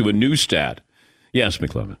opposed to a new stat. Yes,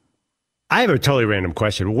 McLovin. I have a totally random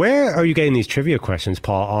question. Where are you getting these trivia questions,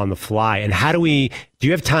 Paul, on the fly? And do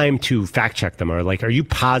you have time to fact check them? Or are you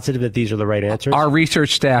positive that these are the right answers? Our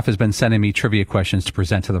research staff has been sending me trivia questions to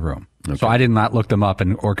present to the room. Okay. So I did not look them up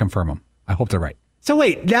or confirm them. I hope they're right. So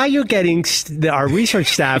wait, now you're getting our research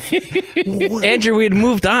staff. Andrew, we had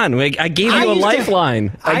moved on. I gave you a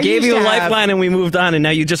lifeline. I gave you a lifeline and we moved on, and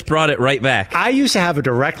now you just brought it right back. I used to have a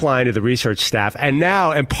direct line to the research staff, and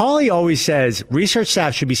Paulie always says research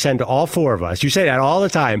staff should be sent to all four of us. You say that all the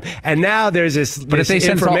time, and now there's this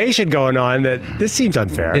information going on that this seems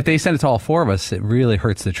unfair. If they send it to all four of us, it really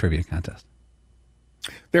hurts the trivia contest.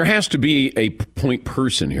 There has to be a point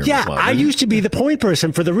person here. Yeah, I used to be the point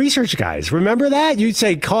person for the research guys. Remember that? You'd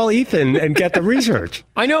say, call Ethan and get the research.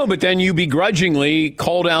 I know, but then you begrudgingly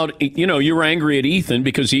called out, you were angry at Ethan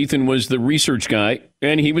because Ethan was the research guy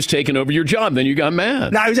and he was taking over your job. Then you got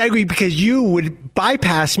mad. No, I was angry because you would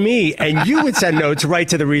bypass me and you would send notes right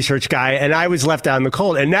to the research guy and I was left out in the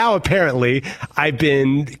cold. And now apparently I've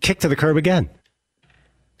been kicked to the curb again.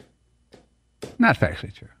 Not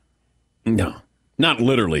factually true. No. Not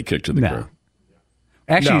literally kicked to the curb.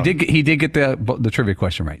 Actually, he did get the trivia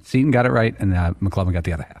question right. Seton got it right, and McLovin got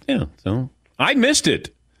the other half. Yeah, so I missed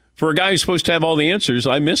it. For a guy who's supposed to have all the answers,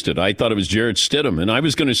 I missed it. I thought it was Jarrett Stidham, and I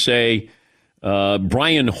was going to say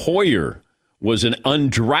Brian Hoyer was an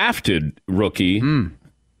undrafted rookie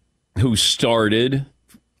who started,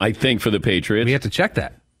 I think, for the Patriots. We have to check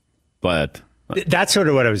that. But that's sort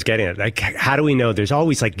of what I was getting at. Like, how do we know? There's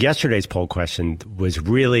always, like, yesterday's poll question was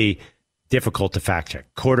really difficult to fact check.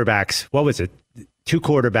 Quarterbacks, what was it? 2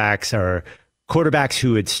 quarterbacks or quarterbacks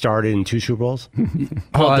who had started in 2 Super Bowls?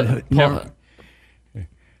 How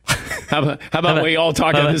about we all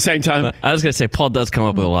talk at the same time? I was going to say, Paul does come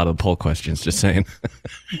up with a lot of poll questions, just saying.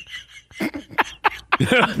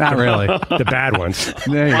 Not really. The bad ones.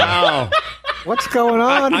 There you go. What's going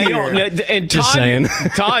on here? And just Todd, saying.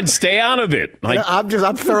 Todd, stay out of it.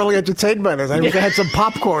 I'm thoroughly entertained by this. I wish I had some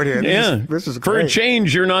popcorn here. This is For great. a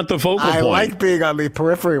change, you're not the focal I point. like being on the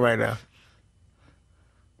periphery right now.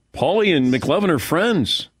 Paulie and McLovin are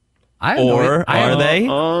friends. I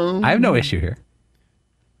have no issue here.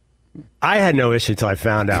 I had no issue until I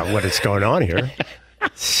found out what is going on here.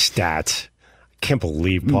 Stats. Can't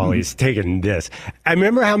believe Paulie's taking this. I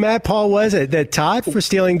remember how mad Paul was at Todd for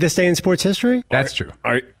stealing This Day in Sports History. That's true.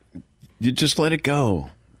 All right, you just let it go.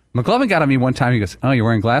 McLovin got on me one time. He goes, "Oh, you're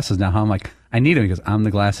wearing glasses now, huh?" I'm like, "I need him." He goes, "I'm the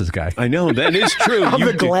glasses guy." I know, that is true. I'm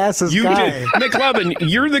the glasses guy. McLovin,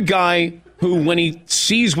 you're the guy who, when he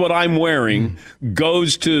sees what I'm wearing,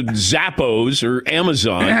 goes to Zappos or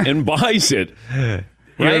Amazon and buys it. Right?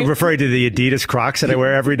 You're referring to the Adidas Crocs that I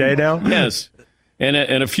wear every day now? Yes. And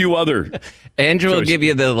a few other. Andrew will give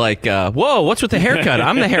you the whoa, what's with the haircut?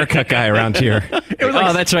 I'm the haircut guy around here.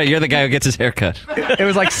 That's right. You're the guy who gets his haircut. It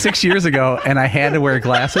was like 6 years ago, and I had to wear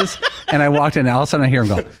glasses, and I walked in, and all of a sudden I hear him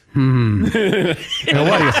go, You know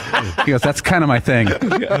what? He goes, that's kind of my thing. By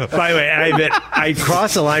the way, I admit, I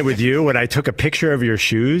crossed the line with you when I took a picture of your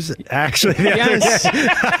shoes. Actually, yes.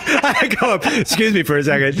 I go up, excuse me for a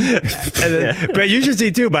second. But you should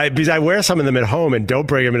see too, because I wear some of them at home and don't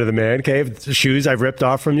bring them into the man cave. The shoes I've ripped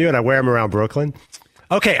off from you, and I wear them around Brooklyn.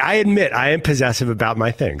 Okay, I admit I am possessive about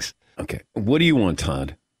my things. Okay, what do you want,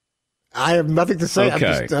 Todd? I have nothing to say.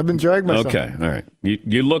 Okay. I'm enjoying myself. Okay, all right.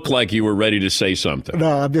 You look like you were ready to say something.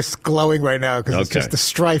 No, I'm just glowing right now because it's just the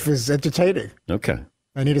strife is entertaining. Okay.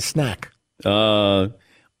 I need a snack.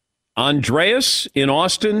 Andreas in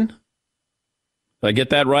Austin. Did I get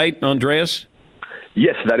that right, Andreas?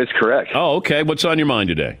 Yes, that is correct. Oh, okay. What's on your mind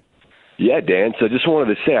today? Yeah, Dan. So just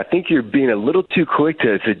wanted to say, I think you're being a little too quick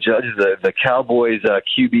to judge the Cowboys'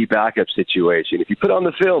 QB backup situation. If you put on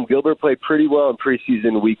the film, Gilbert played pretty well in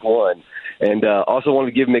preseason week 1. And also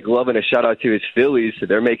wanted to give McLovin a shout-out to his Phillies. So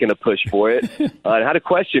they're making a push for it. I had a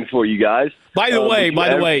question for you guys. By the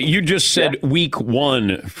way, you just said week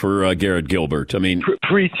 1 for Garrett Gilbert. I mean,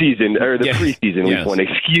 preseason, or the preseason week 1.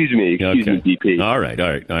 Excuse me, DP. All right.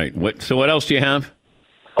 So what else do you have?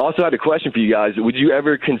 Also had a question for you guys. Would you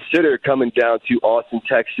ever consider coming down to Austin,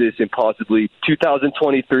 Texas in possibly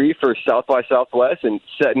 2023 for South by Southwest and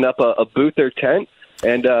setting up a booth or tent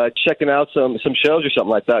and checking out some shows or something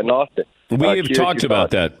like that in Austin? We have talked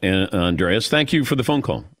about that, Andreas. Thank you for the phone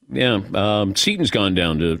call. Yeah, Seton's gone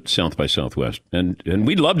down to South by Southwest, and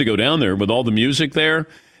we'd love to go down there with all the music there.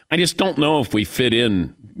 I just don't know if we fit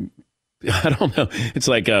in. I don't know. It's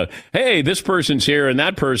like, hey, this person's here and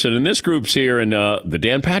that person and this group's here and the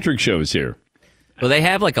Dan Patrick Show is here. Well, they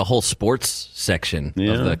have like a whole sports section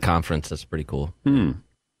of the conference. That's pretty cool.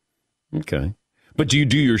 Okay. But do you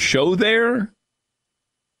do your show there?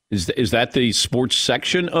 Is that the sports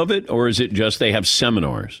section of it, or is it just they have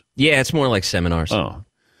seminars? Yeah, it's more like seminars. Oh.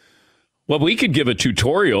 Well, we could give a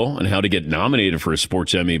tutorial on how to get nominated for a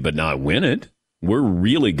Sports Emmy but not win it. We're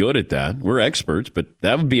really good at that. We're experts, but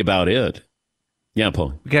that would be about it. Yeah,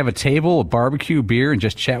 Paul. We could have a table, a barbecue, beer, and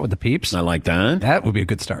just chat with the peeps. I like that. That would be a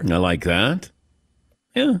good start. I like that.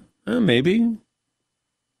 Yeah, maybe.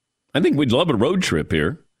 I think we'd love a road trip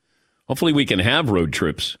here. Hopefully we can have road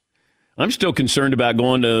trips. I'm still concerned about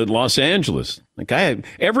going to Los Angeles. Like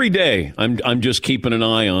every day, I'm just keeping an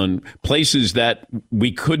eye on places that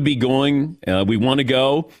we could be going, we want to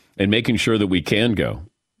go, and making sure that we can go.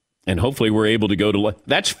 And hopefully we're able to go to...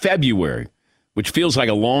 That's February. which feels like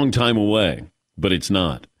a long time away, but it's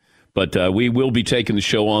not. But we will be taking the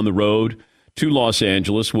show on the road to Los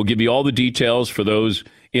Angeles. We'll give you all the details for those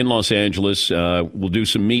in Los Angeles. We'll do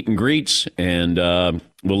some meet and greets, and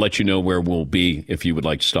we'll let you know where we'll be if you would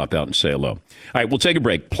like to stop out and say hello. All right, we'll take a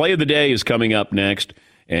break. Play of the Day is coming up next.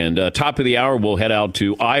 And top of the hour, we'll head out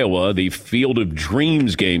to Iowa, the Field of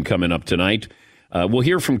Dreams game coming up tonight. We'll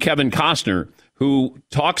hear from Kevin Costner, who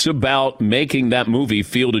talks about making that movie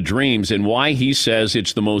Field of Dreams and why he says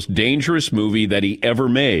it's the most dangerous movie that he ever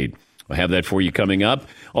made. We'll have that for you coming up.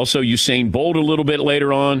 Also, Usain Bolt a little bit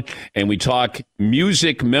later on, and we talk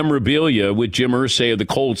music memorabilia with Jim Irsay of the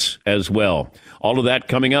Colts as well. All of that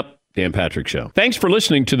coming up. Dan Patrick Show. Thanks for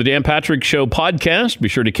listening to the Dan Patrick Show podcast. Be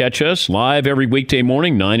sure to catch us live every weekday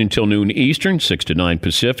morning, 9 until noon Eastern, 6 to 9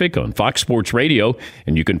 Pacific on Fox Sports Radio.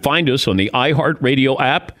 And you can find us on the iHeartRadio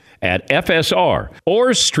app at FSR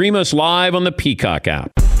or stream us live on the Peacock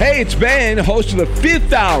app. Hey, it's Ben, host of the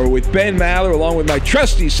Fifth Hour with Ben Maller, along with my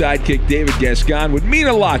trusty sidekick, David Gascon. Would mean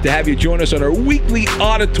a lot to have you join us on our weekly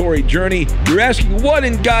auditory journey. You're asking, what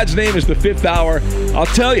in God's name is the Fifth Hour? I'll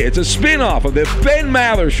tell you, it's a spin-off of the Ben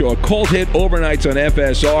Maller Show, a cult hit overnights on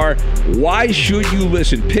FSR. Why should you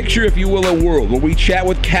listen? Picture, if you will, a world where we chat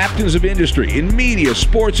with captains of industry in media,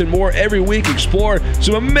 sports, and more every week. Explore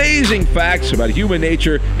some amazing facts about human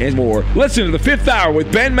nature and more. Listen to the Fifth Hour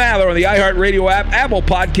with Ben Maller on the iHeartRadio app, Apple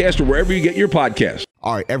Podcast, or wherever you get your podcast.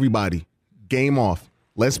 All right, everybody, game off.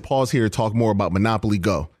 Let's pause here to talk more about Monopoly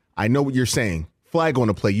Go. I know what you're saying. Flag on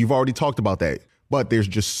the play. You've already talked about that. But there's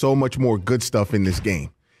just so much more good stuff in this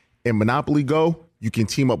game. In Monopoly Go, you can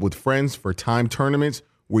team up with friends for timed tournaments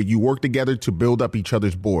where you work together to build up each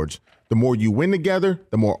other's boards. The more you win together,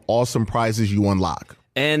 the more awesome prizes you unlock.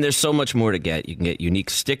 And there's so much more to get. You can get unique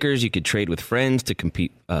stickers. You could trade with friends to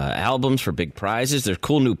compete albums for big prizes. There's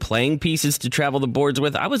cool new playing pieces to travel the boards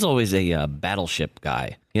with. I was always a battleship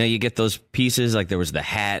guy. You know, you get those pieces, like there was the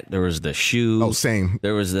hat, there was the shoe. Oh, same.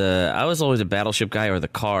 I was always a battleship guy, or the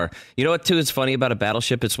car. You know what, too, is funny about a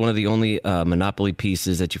battleship? It's one of the only Monopoly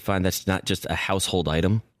pieces that you find that's not just a household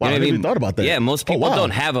item. Wow, You know I never even thought about that. Yeah, most people wow.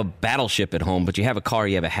 don't have a battleship at home, but you have a car,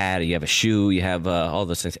 you have a hat, you have a shoe, you have all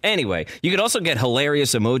those things. Anyway, you could also get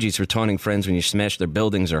hilarious emojis for taunting friends when you smash their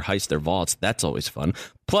buildings or heist their vaults. That's always fun.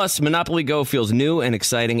 Plus, Monopoly Go feels new and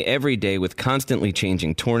exciting every day with constantly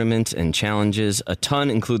changing tournaments and challenges. A ton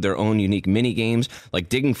include their own unique mini games like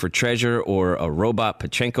digging for treasure or a robot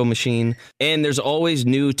Pachinko machine. And there's always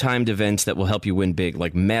new timed events that will help you win big,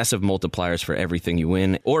 like massive multipliers for everything you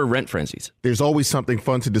win or rent frenzies. There's always something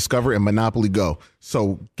fun to discover in Monopoly Go.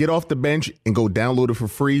 So get off the bench and go download it for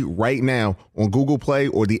free right now on Google Play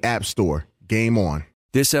or the App Store. Game on.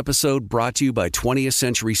 This episode brought to you by 20th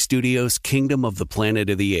Century Studios' Kingdom of the Planet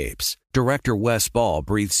of the Apes. Director Wes Ball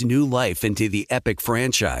breathes new life into the epic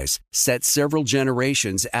franchise, set several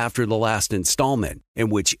generations after the last installment, in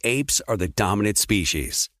which apes are the dominant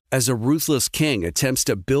species. As a ruthless king attempts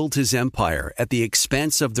to build his empire at the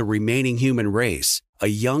expense of the remaining human race, a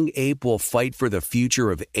young ape will fight for the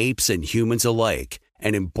future of apes and humans alike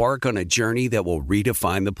and embark on a journey that will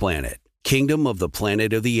redefine the planet. Kingdom of the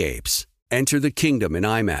Planet of the Apes. Enter the kingdom in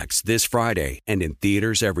IMAX this Friday and in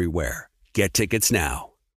theaters everywhere. Get tickets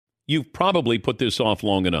now. You've probably put this off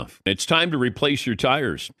long enough. It's time to replace your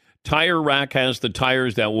tires. Tire Rack has the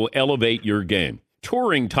tires that will elevate your game.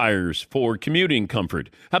 Touring tires for commuting comfort.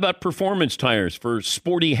 How about performance tires for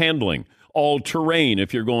sporty handling? All-terrain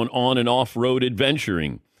if you're going on and off-road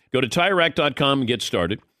adventuring. Go to TireRack.com and get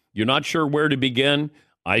started. You're not sure where to begin?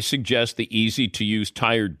 I suggest the easy-to-use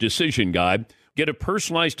tire decision guide. Get a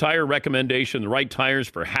personalized tire recommendation, the right tires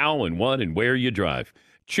for how and what and where you drive.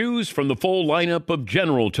 Choose from the full lineup of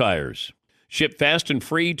General Tires. Ship fast and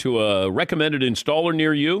free to a recommended installer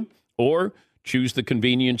near you, or choose the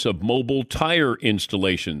convenience of mobile tire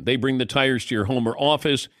installation. They bring the tires to your home or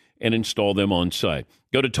office and install them on site.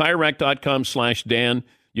 Go to TireRack.com/Dan.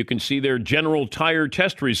 You can see their General Tire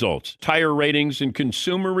test results, tire ratings, and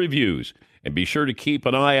consumer reviews. And be sure to keep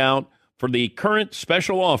an eye out for the current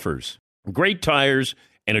special offers. Great tires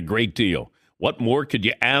and a great deal. What more could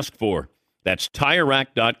you ask for? That's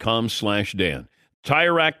TireRack.com/Dan.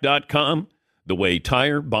 TireRack.com, the way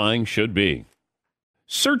tire buying should be.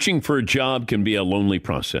 Searching for a job can be a lonely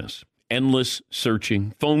process. Endless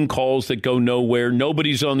searching, phone calls that go nowhere,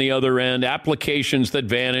 nobody's on the other end, applications that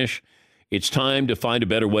vanish. It's time to find a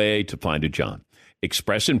better way to find a job.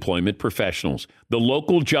 Express Employment Professionals, the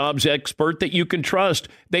local jobs expert that you can trust.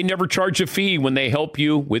 They never charge a fee when they help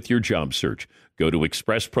you with your job search. Go to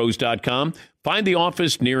expresspros.com, find the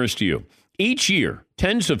office nearest you. Each year,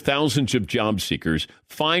 tens of thousands of job seekers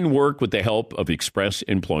find work with the help of Express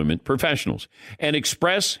Employment Professionals. And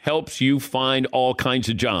Express helps you find all kinds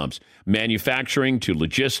of jobs, manufacturing to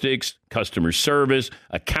logistics, customer service,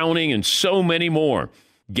 accounting, and so many more.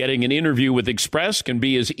 Getting an interview with Express can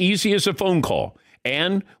be as easy as a phone call.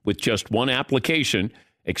 And with just one application,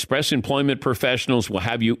 Express Employment Professionals will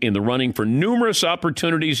have you in the running for numerous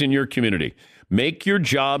opportunities in your community. Make your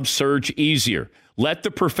job search easier. Let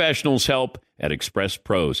the professionals help at Express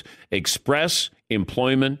Pros. Express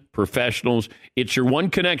Employment Professionals. It's your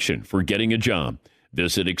one connection for getting a job.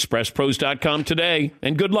 Visit expresspros.com today,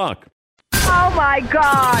 and good luck. Oh, my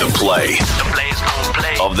God. The play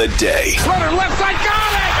of the day. Runner left side,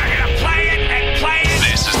 got it! They're going to play it and play it.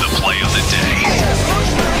 This is the play of the day.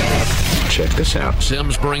 Check this out.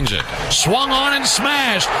 Sims brings it. Swung on and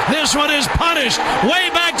smashed. This one is punished.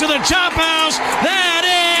 Way back to the chop house.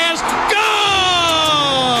 That is gone!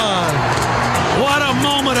 What a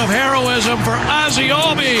moment of heroism for Ozzie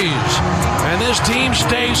Albies. And this team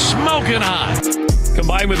stays smoking hot.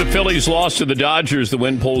 Combined with the Phillies' loss to the Dodgers, the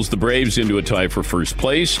win pulls the Braves into a tie for first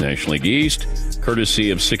place, National League East,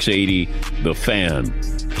 courtesy of 680 The Fan.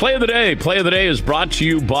 Play of the Day. Play of the Day is brought to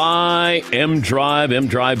you by M-Drive.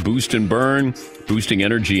 M-Drive Boost and Burn, boosting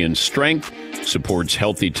energy and strength, supports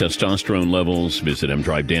healthy testosterone levels. Visit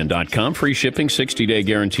mdrivedan.com. Free shipping, 60-day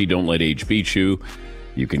guarantee. Don't let age beat you.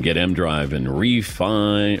 You can get M-Drive and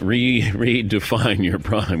redefine your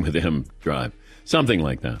prime with M-Drive. Something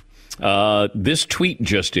like that. This tweet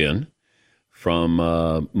just in from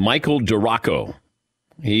Michael DeRocco.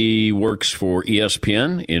 He works for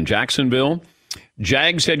ESPN in Jacksonville.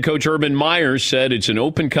 Jags head coach Urban Meyer said it's an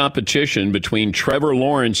open competition between Trevor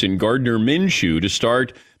Lawrence and Gardner Minshew to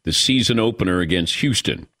start the season opener against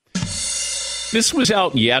Houston. This was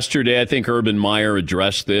out yesterday. I think Urban Meyer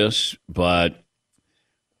addressed this, but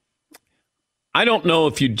I don't know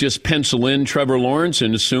if you just pencil in Trevor Lawrence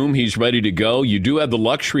and assume he's ready to go. You do have the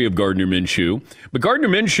luxury of Gardner Minshew, but Gardner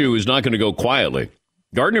Minshew is not going to go quietly.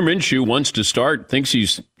 Gardner Minshew wants to start, thinks he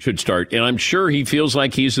should start, and I'm sure he feels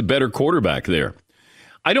like he's a better quarterback there.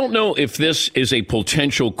 I don't know if this is a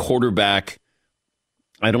potential quarterback,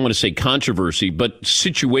 I don't want to say controversy, but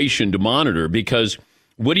situation to monitor, because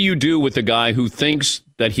what do you do with a guy who thinks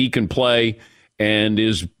that he can play and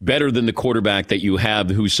is better than the quarterback that you have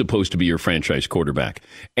who's supposed to be your franchise quarterback?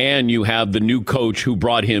 And you have the new coach who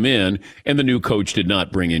brought him in, and the new coach did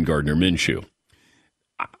not bring in Gardner Minshew.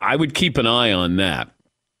 I would keep an eye on that,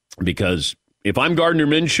 because if I'm Gardner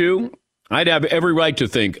Minshew, I'd have every right to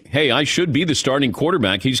think, hey, I should be the starting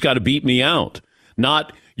quarterback. He's got to beat me out.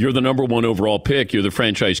 Not, you're the number one overall pick, you're the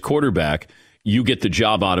franchise quarterback, you get the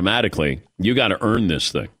job automatically. You got to earn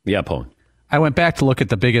this thing. Yeah, Paul. I went back to look at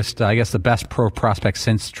the biggest, I guess the best pro prospect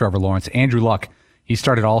since Trevor Lawrence, Andrew Luck. He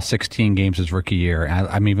started all 16 games his rookie year.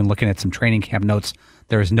 I'm even looking at some training camp notes.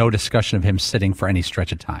 There is no discussion of him sitting for any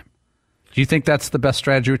stretch of time. Do you think that's the best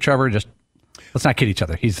strategy with Trevor? Just let's not kid each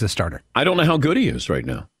other. He's the starter. I don't know how good he is right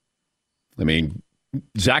now. I mean,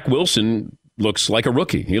 Zach Wilson looks like a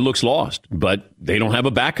rookie. He looks lost, but they don't have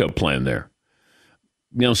a backup plan there.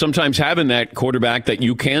 You know, sometimes having that quarterback that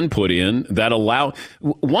you can put in that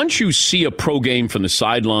once you see a pro game from the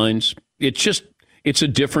sidelines, it's a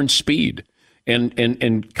different speed.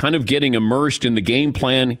 And kind of getting immersed in the game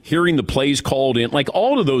plan, hearing the plays called in, like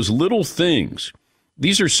all of those little things.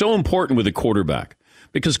 These are so important with a quarterback,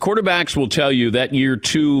 because quarterbacks will tell you that year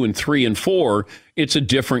 2 and 3 and 4, it's a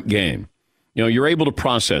different game. You know, you're able to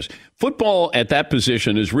process. Football at that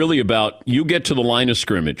position is really about you get to the line of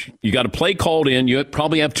scrimmage. You got a play called in. You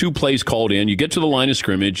probably have 2 plays called in. You get to the line of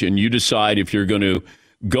scrimmage, and you decide if you're going to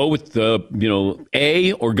go with the,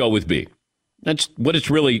 A or go with B. That's what it's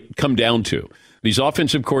really come down to. These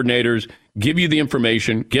offensive coordinators give you the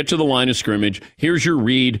information, get to the line of scrimmage. Here's your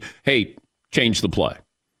read. Hey, change the play.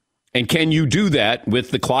 And can you do that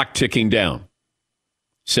with the clock ticking down?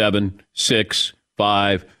 7, 6,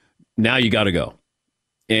 5. Now you got to go.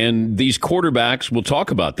 And these quarterbacks will talk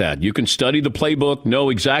about that. You can study the playbook, know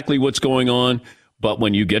exactly what's going on, but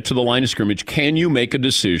when you get to the line of scrimmage, can you make a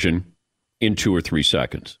decision in 2 or 3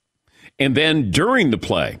 seconds? And then during the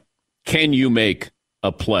play, can you make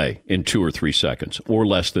a play in 2 or 3 seconds or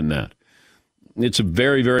less than that? It's a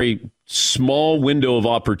very, very small window of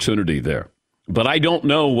opportunity there. But I don't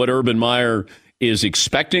know what Urban Meyer is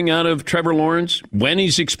expecting out of Trevor Lawrence, when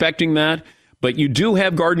he's expecting that. But you do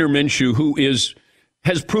have Gardner Minshew, who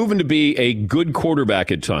has proven to be a good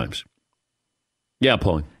quarterback at times. Yeah,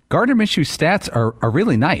 Paul. Gardner Minshew's stats are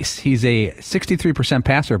really nice. He's a 63%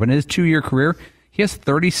 passer, but in his 2-year career, he has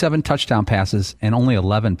 37 touchdown passes and only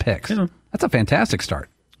 11 picks. Yeah. That's a fantastic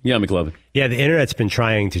start. Yeah, McLovin. Yeah, the internet's been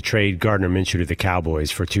trying to trade Gardner Minshew to the Cowboys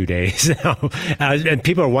for 2 days now. And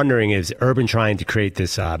people are wondering, is Urban trying to create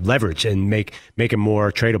this leverage and make him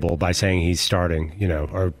more tradable by saying he's starting,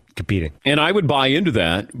 or competing? And I would buy into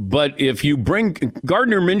that. But if you bring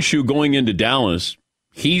Gardner Minshew going into Dallas,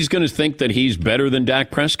 he's going to think that he's better than Dak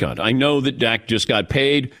Prescott. I know that Dak just got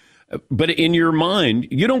paid, but in your mind,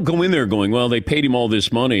 you don't go in there going, well, they paid him all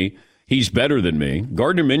this money. He's better than me.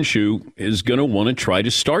 Gardner Minshew is going to want to try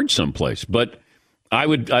to start someplace. But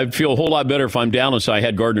I'd feel a whole lot better if I'm Dallas. I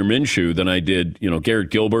had Gardner Minshew than I did, Garrett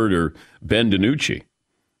Gilbert or Ben DiNucci.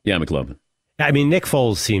 Yeah, McLovin. I mean, Nick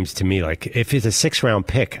Foles seems to me like if it's a 6th-round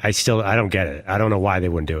pick, I don't get it. I don't know why they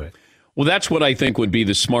wouldn't do it. Well, that's what I think would be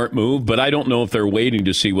the smart move, but I don't know if they're waiting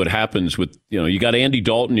to see what happens with, you got Andy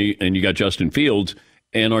Dalton and you got Justin Fields.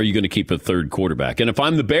 And are you going to keep a third quarterback? And if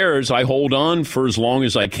I'm the Bears, I hold on for as long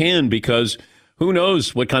as I can because who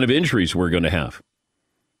knows what kind of injuries we're going to have.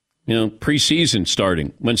 Preseason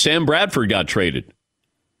starting. When Sam Bradford got traded,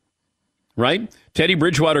 right? Teddy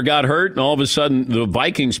Bridgewater got hurt, and all of a sudden the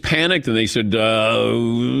Vikings panicked, and they said,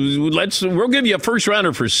 we'll give you a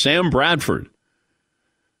first-rounder for Sam Bradford.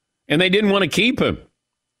 And they didn't want to keep him.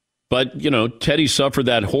 But, Teddy suffered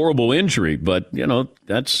that horrible injury. But,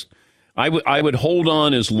 that's... I would hold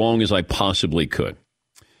on as long as I possibly could.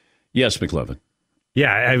 Yes, McLovin.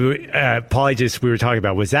 Yeah, Paulie, we were talking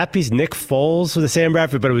about, was that because Nick Foles was the Sam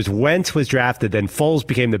Bradford, but it was Wentz was drafted, then Foles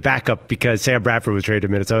became the backup because Sam Bradford was traded to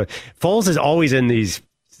Minnesota. Foles is always in these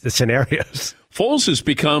scenarios. Foles has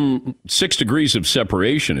become 6 degrees of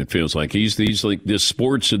separation, it feels like. He's like the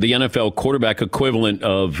NFL quarterback equivalent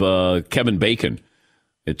of Kevin Bacon.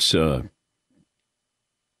 It's...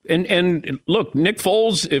 And look, Nick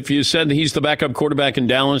Foles, if you said he's the backup quarterback in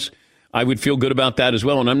Dallas, I would feel good about that as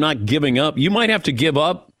well. And I'm not giving up. You might have to give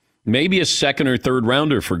up maybe a 2nd or 3rd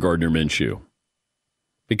rounder for Gardner Minshew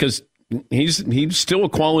because he's still a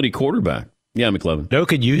quality quarterback. Yeah, McLevin. No,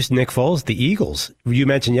 could use Nick Foles. The Eagles, you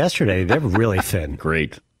mentioned yesterday, they're really thin.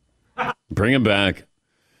 Great. Bring him back.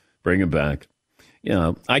 Bring him back.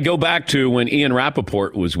 I go back to when Ian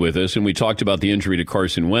Rappaport was with us and we talked about the injury to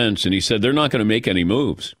Carson Wentz, and he said they're not going to make any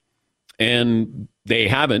moves. And they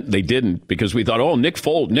haven't. They didn't because we thought, Nick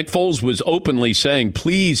Foles. Nick Foles was openly saying,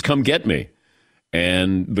 please come get me.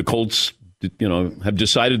 And the Colts, have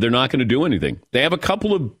decided they're not going to do anything. They have a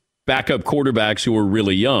couple of backup quarterbacks who are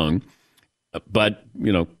really young, but,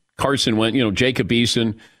 Carson Wentz, Jacob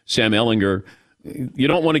Eason, Sam Ehlinger. You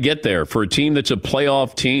don't want to get there for a team that's a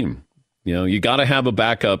playoff team. You got to have a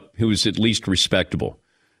backup who's at least respectable.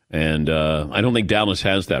 And I don't think Dallas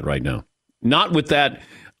has that right now. Not with that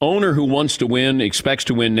owner who wants to win, expects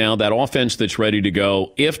to win now, that offense that's ready to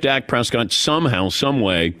go. If Dak Prescott somehow, some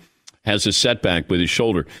way, has a setback with his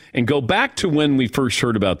shoulder. And go back to when we first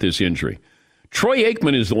heard about this injury. Troy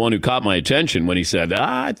Aikman is the one who caught my attention when he said,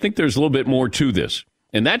 I think there's a little bit more to this.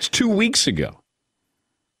 And that's 2 weeks ago.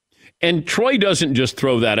 And Troy doesn't just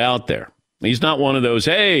throw that out there. He's not one of those,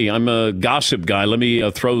 hey, I'm a gossip guy. Let me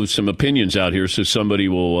throw some opinions out here so somebody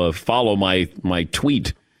will follow my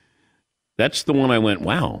tweet. That's the one I went,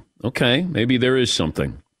 wow, okay, maybe there is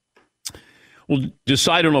something. We'll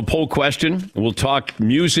decide on a poll question. We'll talk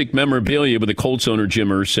music memorabilia with the Colts owner, Jim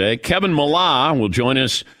Irsay. Kevin Millar will join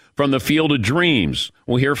us from the Field of Dreams.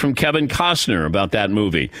 We'll hear from Kevin Costner about that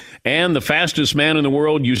movie. And the fastest man in the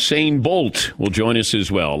world, Usain Bolt, will join us as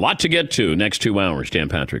well. A lot to get to next 2 hours, Dan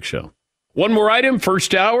Patrick Show. One more item,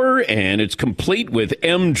 first hour, and it's complete with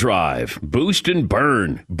M-Drive. Boost and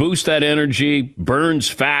burn. Boost that energy, burns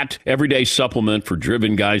fat. Everyday supplement for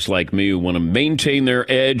driven guys like me who want to maintain their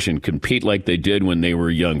edge and compete like they did when they were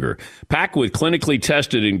younger. Packed with clinically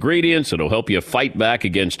tested ingredients that'll help you fight back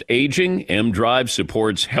against aging. M-Drive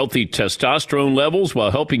supports healthy testosterone levels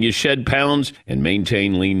while helping you shed pounds and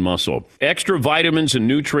maintain lean muscle. Extra vitamins and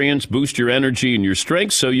nutrients boost your energy and your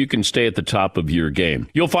strength so you can stay at the top of your game.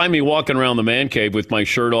 You'll find me walking around the man cave with my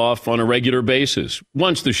shirt off on a regular basis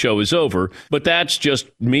once the show is over, but that's just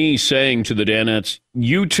me saying to the Danettes,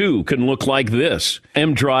 you too can look like this.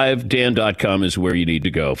 mdrivedan.com is where you need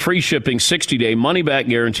to go. Free shipping, 60-day money-back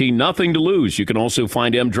guarantee, nothing to lose. You can also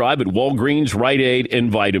find M-Drive at Walgreens, Rite Aid,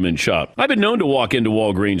 and Vitamin Shop. I've been known to walk into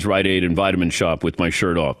Walgreens, Rite Aid, and Vitamin Shop with my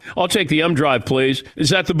shirt off. I'll take the M-Drive, please.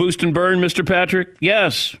 Is that the boost and burn, Mr. Patrick?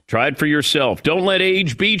 Yes. Try it for yourself. Don't let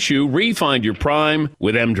age beat you. Refine your prime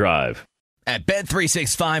with M-Drive. At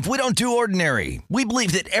Bet365, we don't do ordinary. We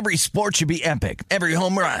believe that every sport should be epic. Every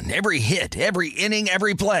home run, every hit, every inning,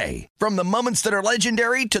 every play. From the moments that are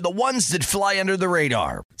legendary to the ones that fly under the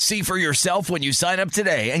radar. See for yourself when you sign up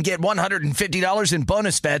today and get $150 in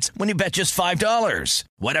bonus bets when you bet just $5.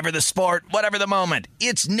 Whatever the sport, whatever the moment,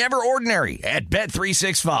 it's never ordinary at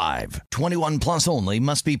Bet365. 21 plus only.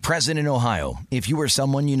 Must be present in Ohio. If you or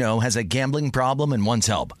someone you know has a gambling problem and wants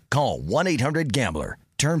help, call 1-800-GAMBLER.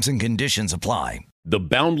 Terms and conditions apply. The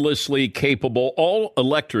boundlessly capable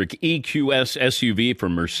all-electric EQS SUV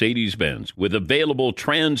from Mercedes-Benz with available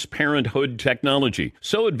transparent hood technology.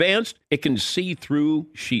 So advanced, it can see through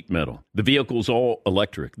sheet metal. The vehicle's all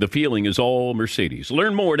electric. The feeling is all Mercedes.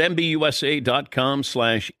 Learn more at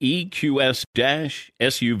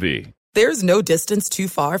MBUSA.com/EQS-SUV. There's no distance too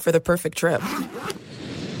far for the perfect trip.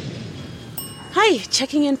 Hi,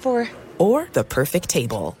 checking in for... Or the perfect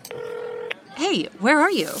table. Hey, where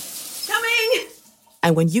are you? Coming!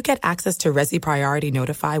 And when you get access to Resi Priority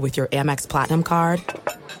Notify with your Amex Platinum card...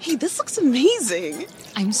 Hey, this looks amazing!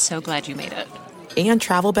 I'm so glad you made it. And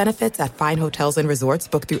travel benefits at fine hotels and resorts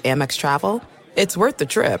booked through Amex Travel, it's worth the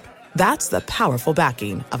trip. That's the powerful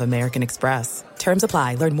backing of American Express. Terms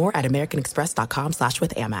apply. Learn more at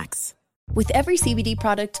americanexpress.com/withAmex. With every CBD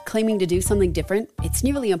product claiming to do something different, it's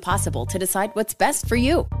nearly impossible to decide what's best for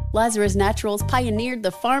you. Lazarus Naturals pioneered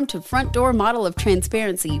the farm-to-front-door model of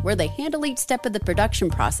transparency, where they handle each step of the production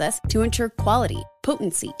process to ensure quality,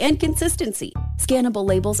 potency, and consistency. Scannable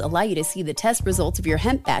labels allow you to see the test results of your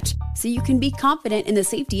hemp batch, so you can be confident in the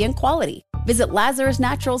safety and quality. Visit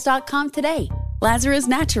LazarusNaturals.com today. Lazarus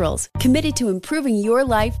Naturals, committed to improving your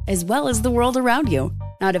life as well as the world around you.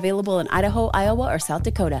 Not available in Idaho, Iowa, or South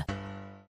Dakota.